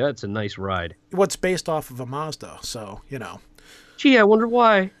gonna get that. It's a nice ride. what's based off of a Mazda, so Gee, I wonder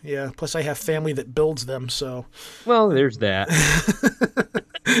why. Yeah. Plus, I have family that builds them, so Well, there's that.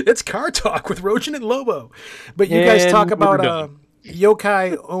 it's Car Talk with Rojan and Lobo. But you guys And talk we're about done.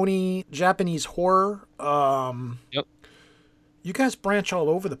 yokai, oni, Japanese horror. Yep. You guys branch all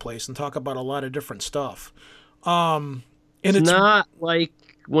over the place and talk about a lot of different stuff. And It's not like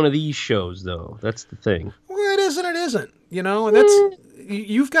one of these shows, though. That's the thing. Well, it isn't. It isn't. And that's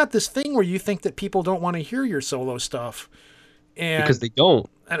you've got this thing where you think that people don't want to hear your solo stuff, and Because they don't.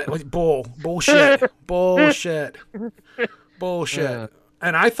 bullshit, bullshit.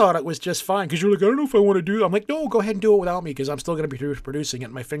 And I thought it was just fine because you're like, I don't know if I want to do it. I'm like, no, go ahead and do it without me because I'm still going to be producing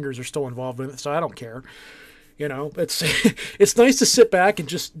it. My fingers are still involved in it, so I don't care. It's it's nice to sit back and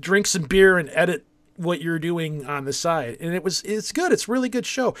just drink some beer and edit what you're doing on the side. And it's good. It's a really good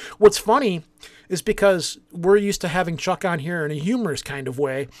show. What's funny is because we're used to having Chuck on here in a humorous kind of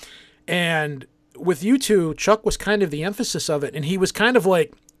way. And with you two, Chuck was kind of the emphasis of it. And he was kind of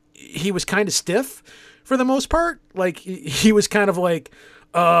stiff for the most part. Like he was kind of like,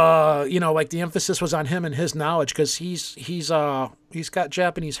 like the emphasis was on him and his knowledge, because he's got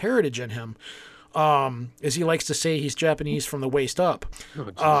Japanese heritage in him. As he likes to say, he's Japanese from the waist up.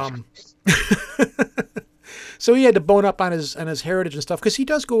 So he had to bone up on his heritage and stuff, because he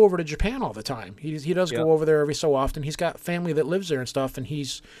does go over to Japan all the time. He does go over there every so often. He's got family that lives there and stuff, and he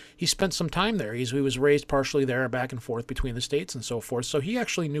spent some time there. He was raised partially there, back and forth between the states and so forth. So he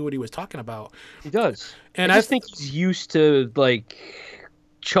actually knew what he was talking about. He does. And I just think he's used to like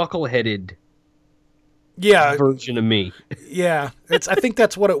chuckle-headed version of me. Yeah, I think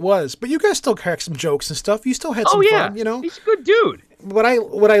that's what it was. But you guys still cracked some jokes and stuff. You still had some fun, you know? He's a good dude. What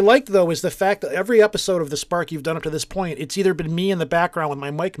I liked, though, is the fact that every episode of The Spark you've done up to this point, it's either been me in the background with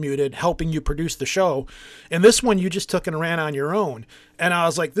my mic muted helping you produce the show, and this one you just took and ran on your own. And I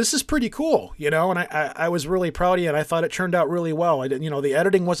was like, this is pretty cool, you know? And I was really proud of you, and I thought it turned out really well. The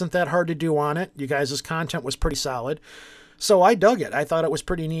editing wasn't that hard to do on it. You guys' content was pretty solid. So I dug it. I thought it was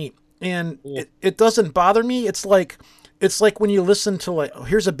pretty neat. And it doesn't bother me. It's like when you listen to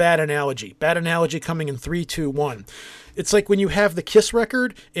here's a bad analogy coming in 3, 2, 1. It's like when you have the Kiss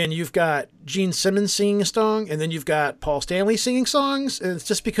record and you've got Gene Simmons singing a song and then you've got Paul Stanley singing songs. And it's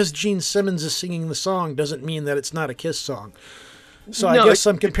just because Gene Simmons is singing the song doesn't mean that it's not a Kiss song. So I guess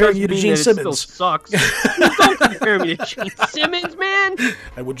I'm comparing you to Gene Simmons. It still sucks. Don't compare me to Gene Simmons, man.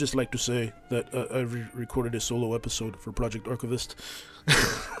 I would just like to say that I recorded a solo episode for Project Archivist.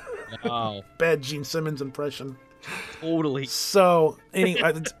 Wow. Bad Gene Simmons impression. Totally. So,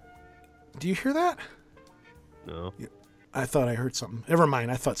 anyway, do you hear that? No. I thought I heard something. Never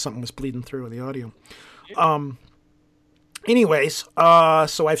mind. I thought something was bleeding through in the audio. Anyways,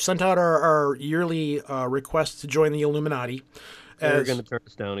 so I've sent out our yearly request to join the Illuminati. They're going to turn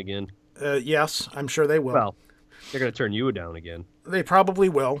us down again. Yes, I'm sure they will. Well, they're going to turn you down again. They probably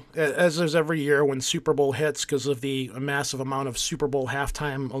will, as is every year when Super Bowl hits, because of the massive amount of Super Bowl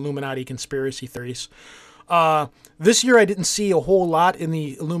halftime Illuminati conspiracy theories. This year I didn't see a whole lot in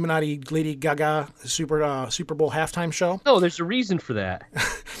the Illuminati Lady Gaga Super Bowl halftime show. No, there's a reason for that.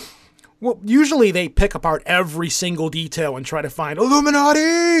 Well, usually they pick apart every single detail and try to find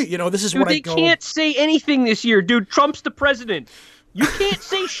Illuminati. You know, this is dude, what I they go. Can't say anything this year, dude. Trump's the president. You can't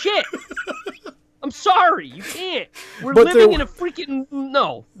say shit. I'm sorry, you can't. We're living in a freaking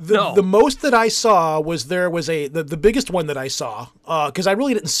no. The most that I saw was the biggest one that I saw, because I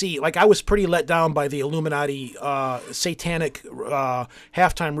really didn't see. Like, I was pretty let down by the Illuminati satanic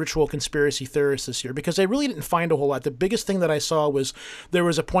halftime ritual conspiracy theorists this year, because I really didn't find a whole lot. The biggest thing that I saw was there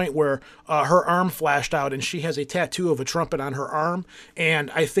was a point where her arm flashed out, and she has a tattoo of a trumpet on her arm, and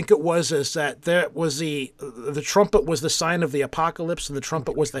I think it was that was the trumpet was the sign of the apocalypse, and the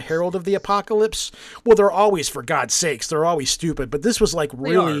trumpet was the herald of the apocalypse. Well, they're always, for God's sakes, they're always stupid, but this was like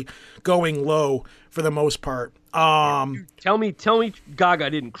really going low for the most part. Tell me Gaga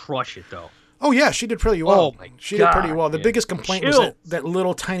didn't crush it though. Oh yeah, she did pretty well. Oh my God, she did pretty well. The man. biggest complaint was that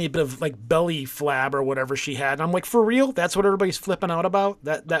little tiny bit of like belly flab or whatever she had. And I'm like, for real? That's what everybody's flipping out about?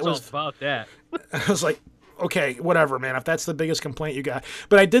 That was all about that. I was like, okay, whatever, man, if that's the biggest complaint you got.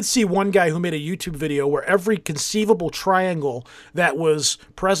 But I did see one guy who made a YouTube video where every conceivable triangle that was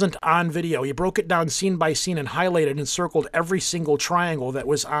present on video, he broke it down scene by scene and highlighted and circled every single triangle that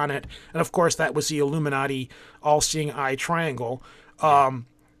was on it. And of course, that was the Illuminati all-seeing eye triangle.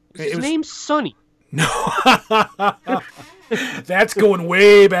 His name's Sonny. No. That's going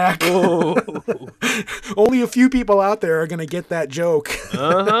way back. Only a few people out there are going to get that joke.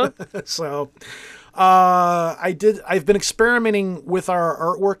 Uh-huh. So... I've been experimenting with our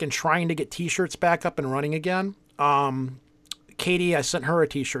artwork and trying to get t-shirts back up and running again. Katie, I sent her a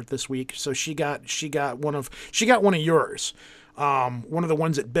t-shirt this week, so she got one of yours. One of the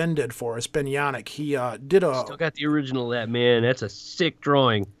ones that Ben did for us, Ben Yannick. He did a... Still got the original of that, man. That's a sick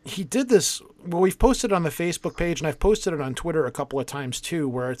drawing. He did this... Well, we've posted it on the Facebook page, and I've posted it on Twitter a couple of times, too,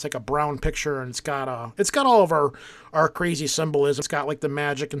 where it's like a brown picture, and it's got all of our crazy symbolism. It's got, like, the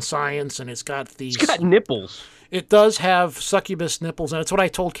magic and science, and it's got these... It's got nipples. It does have succubus nipples, and it's what I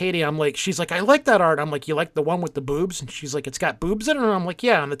told Katie. I'm like, she's like, I like that art. I'm like, you like the one with the boobs? And she's like, it's got boobs in it? And I'm like,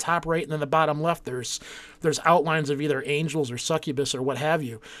 yeah, on the top right and then the bottom left, there's outlines of either angels or succubus or what have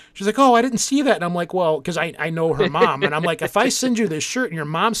you. She's like, oh, I didn't see that. And I'm like, well, because I know her mom. And I'm like, if I send you this shirt and your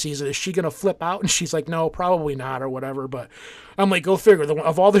mom sees it, is she going to flip slip out? And she's like, no, probably not, or whatever. But I'm like, go figure.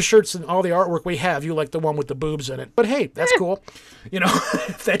 Of all the shirts and all the artwork we have, you like the one with the boobs in it. But hey, that's cool.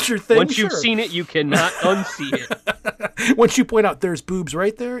 If that's your thing. Once you've seen it, you cannot unsee it. Once you point out there's boobs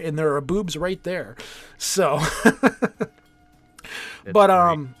right there, and there are boobs right there. So, but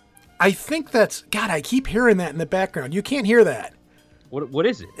great. I think that's God. I keep hearing that in the background. You can't hear that. What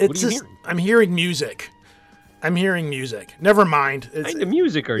is it? It's what are you just, hearing? I'm hearing music. Never mind. What kind of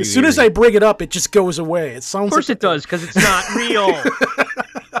music are you As soon as I bring it up, it just goes away. It sounds. Of course like it does, because it's not real.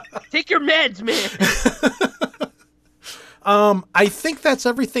 Take your meds, man. I think that's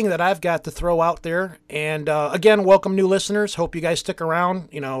everything that I've got to throw out there. And again, welcome new listeners. Hope you guys stick around.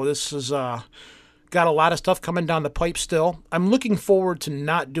 This is got a lot of stuff coming down the pipe still. I'm looking forward to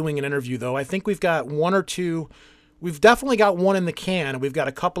not doing an interview, though. I think we've got one or two. We've definitely got one in the can, and we've got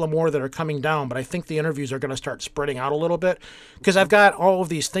a couple of more that are coming down, but I think the interviews are going to start spreading out a little bit because I've got all of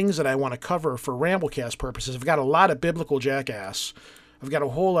these things that I want to cover for Ramblecast purposes. I've got a lot of biblical jackass. I've got a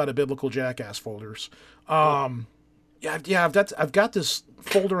whole lot of biblical jackass folders. I've got this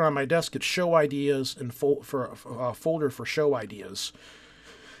folder on my desk. It's show ideas and folder for show ideas.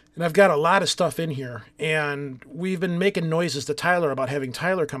 And I've got a lot of stuff in here, and we've been making noises to Tyler about having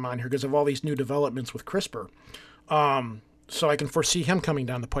Tyler come on here because of all these new developments with CRISPR. So I can foresee him coming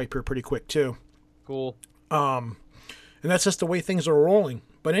down the pipe here pretty quick too. Cool. And that's just the way things are rolling.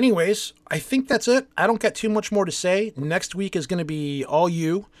 But anyways, I think that's it. I don't got too much more to say. Next week is going to be all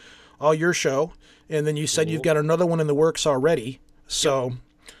your show. And then you said you've got another one in the works already. So,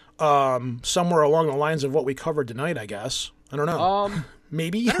 somewhere along the lines of what we covered tonight, I guess. I don't know.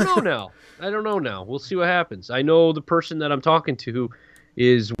 Maybe. I don't know now. We'll see what happens. I know the person that I'm talking to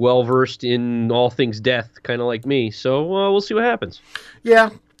is well versed in all things death, kind of like me. So we'll see what happens. Yeah.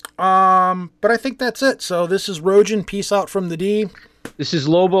 But I think that's it. So this is Rojan. Peace out from the D. This is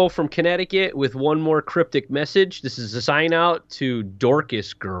Lobo from Connecticut with one more cryptic message. This is a sign out to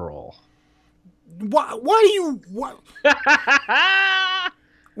Dorcas Girl. Why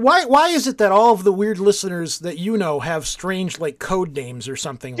is it that all of the weird listeners that have strange code names or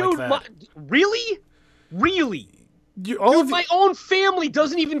something like that? Really? All of my own family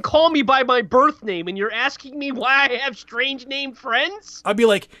doesn't even call me by my birth name, and you're asking me why I have strange name friends? I'd be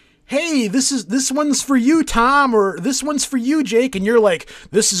like, hey, this one's for you, Tom, or this one's for you, Jake, and you're like,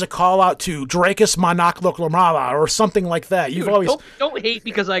 this is a call out to Dracus Monokloklamala or something like that. You've always don't hate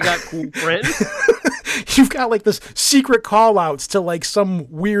because I got cool friends. You've got this secret call outs to some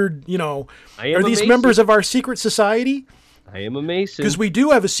weird, are these members of our secret society? I am a Mason. Because we do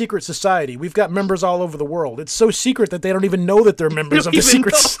have a secret society. We've got members all over the world. It's so secret that they don't even know that they're members of the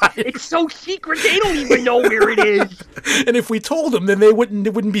secret society. It's so secret they don't even know where it is. And if we told them, then it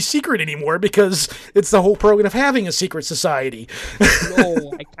wouldn't be secret anymore because it's the whole program of having a secret society.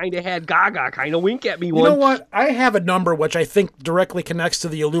 No, I kind of had Gaga kind of wink at me once. You know what? I have a number which I think directly connects to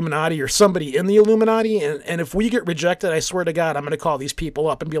the Illuminati or somebody in the Illuminati, and if we get rejected, I swear to God, I'm going to call these people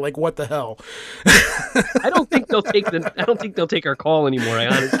up and be like, what the hell? I don't think they'll take our call anymore. I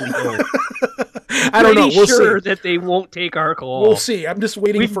honestly don't. I don't know. We'll sure see. that they won't take our call. We'll see. I'm just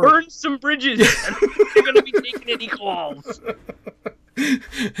waiting We've for. We've burned some bridges. I don't think they're going to be taking any calls.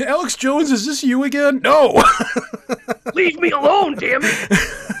 Alex Jones, is this you again? No. Leave me alone, damn it.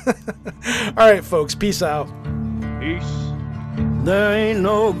 All right, folks. Peace out. Peace. There ain't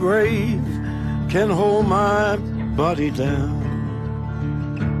no grave can hold my body down.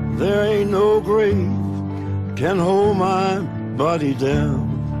 There ain't no grave can hold my body down.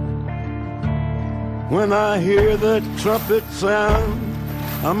 When I hear that trumpet sound,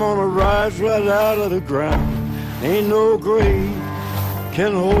 I'm gonna rise right out of the ground. Ain't no grave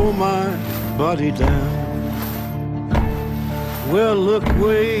can hold my body down. Well, look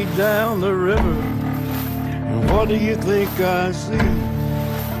way down the river, and what do you think I see?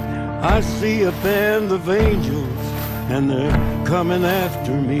 I see a band of angels, and they're coming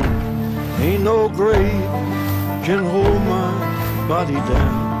after me. Ain't no grave can hold my body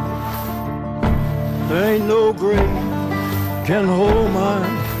down. There ain't no grave can hold my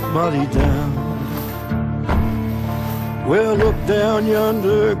body down. Well, look down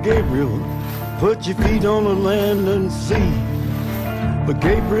yonder, Gabriel. Put your feet on the land and see. But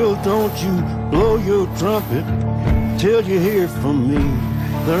Gabriel, don't you blow your trumpet till you hear from me.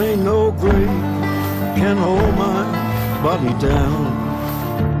 There ain't no grave can hold my body down.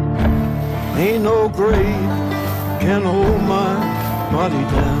 Ain't no grave can hold my body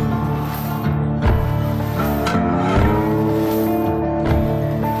down.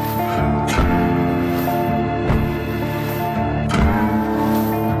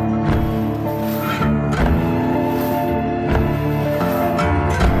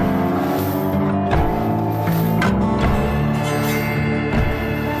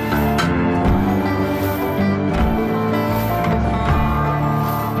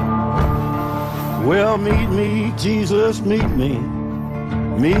 Well, meet me, Jesus, meet me.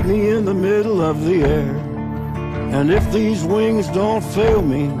 Meet me in the middle of the air. And if these wings don't fail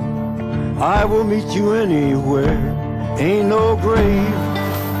me, I will meet you anywhere. Ain't no grave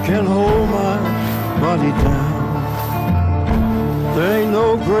can hold my body down. There ain't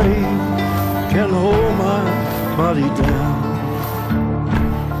no grave can hold my body down.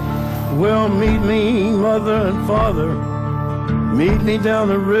 Well, meet me, mother and father. Meet me down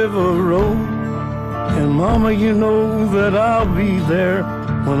the river road. And mama, you know that I'll be there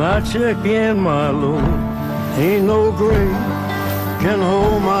when I check in my load. Ain't no grave can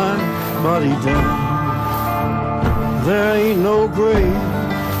hold my body down. There ain't no grave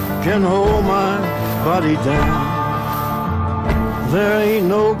can hold my body down. There ain't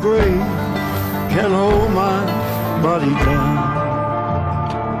no grave can hold my body down.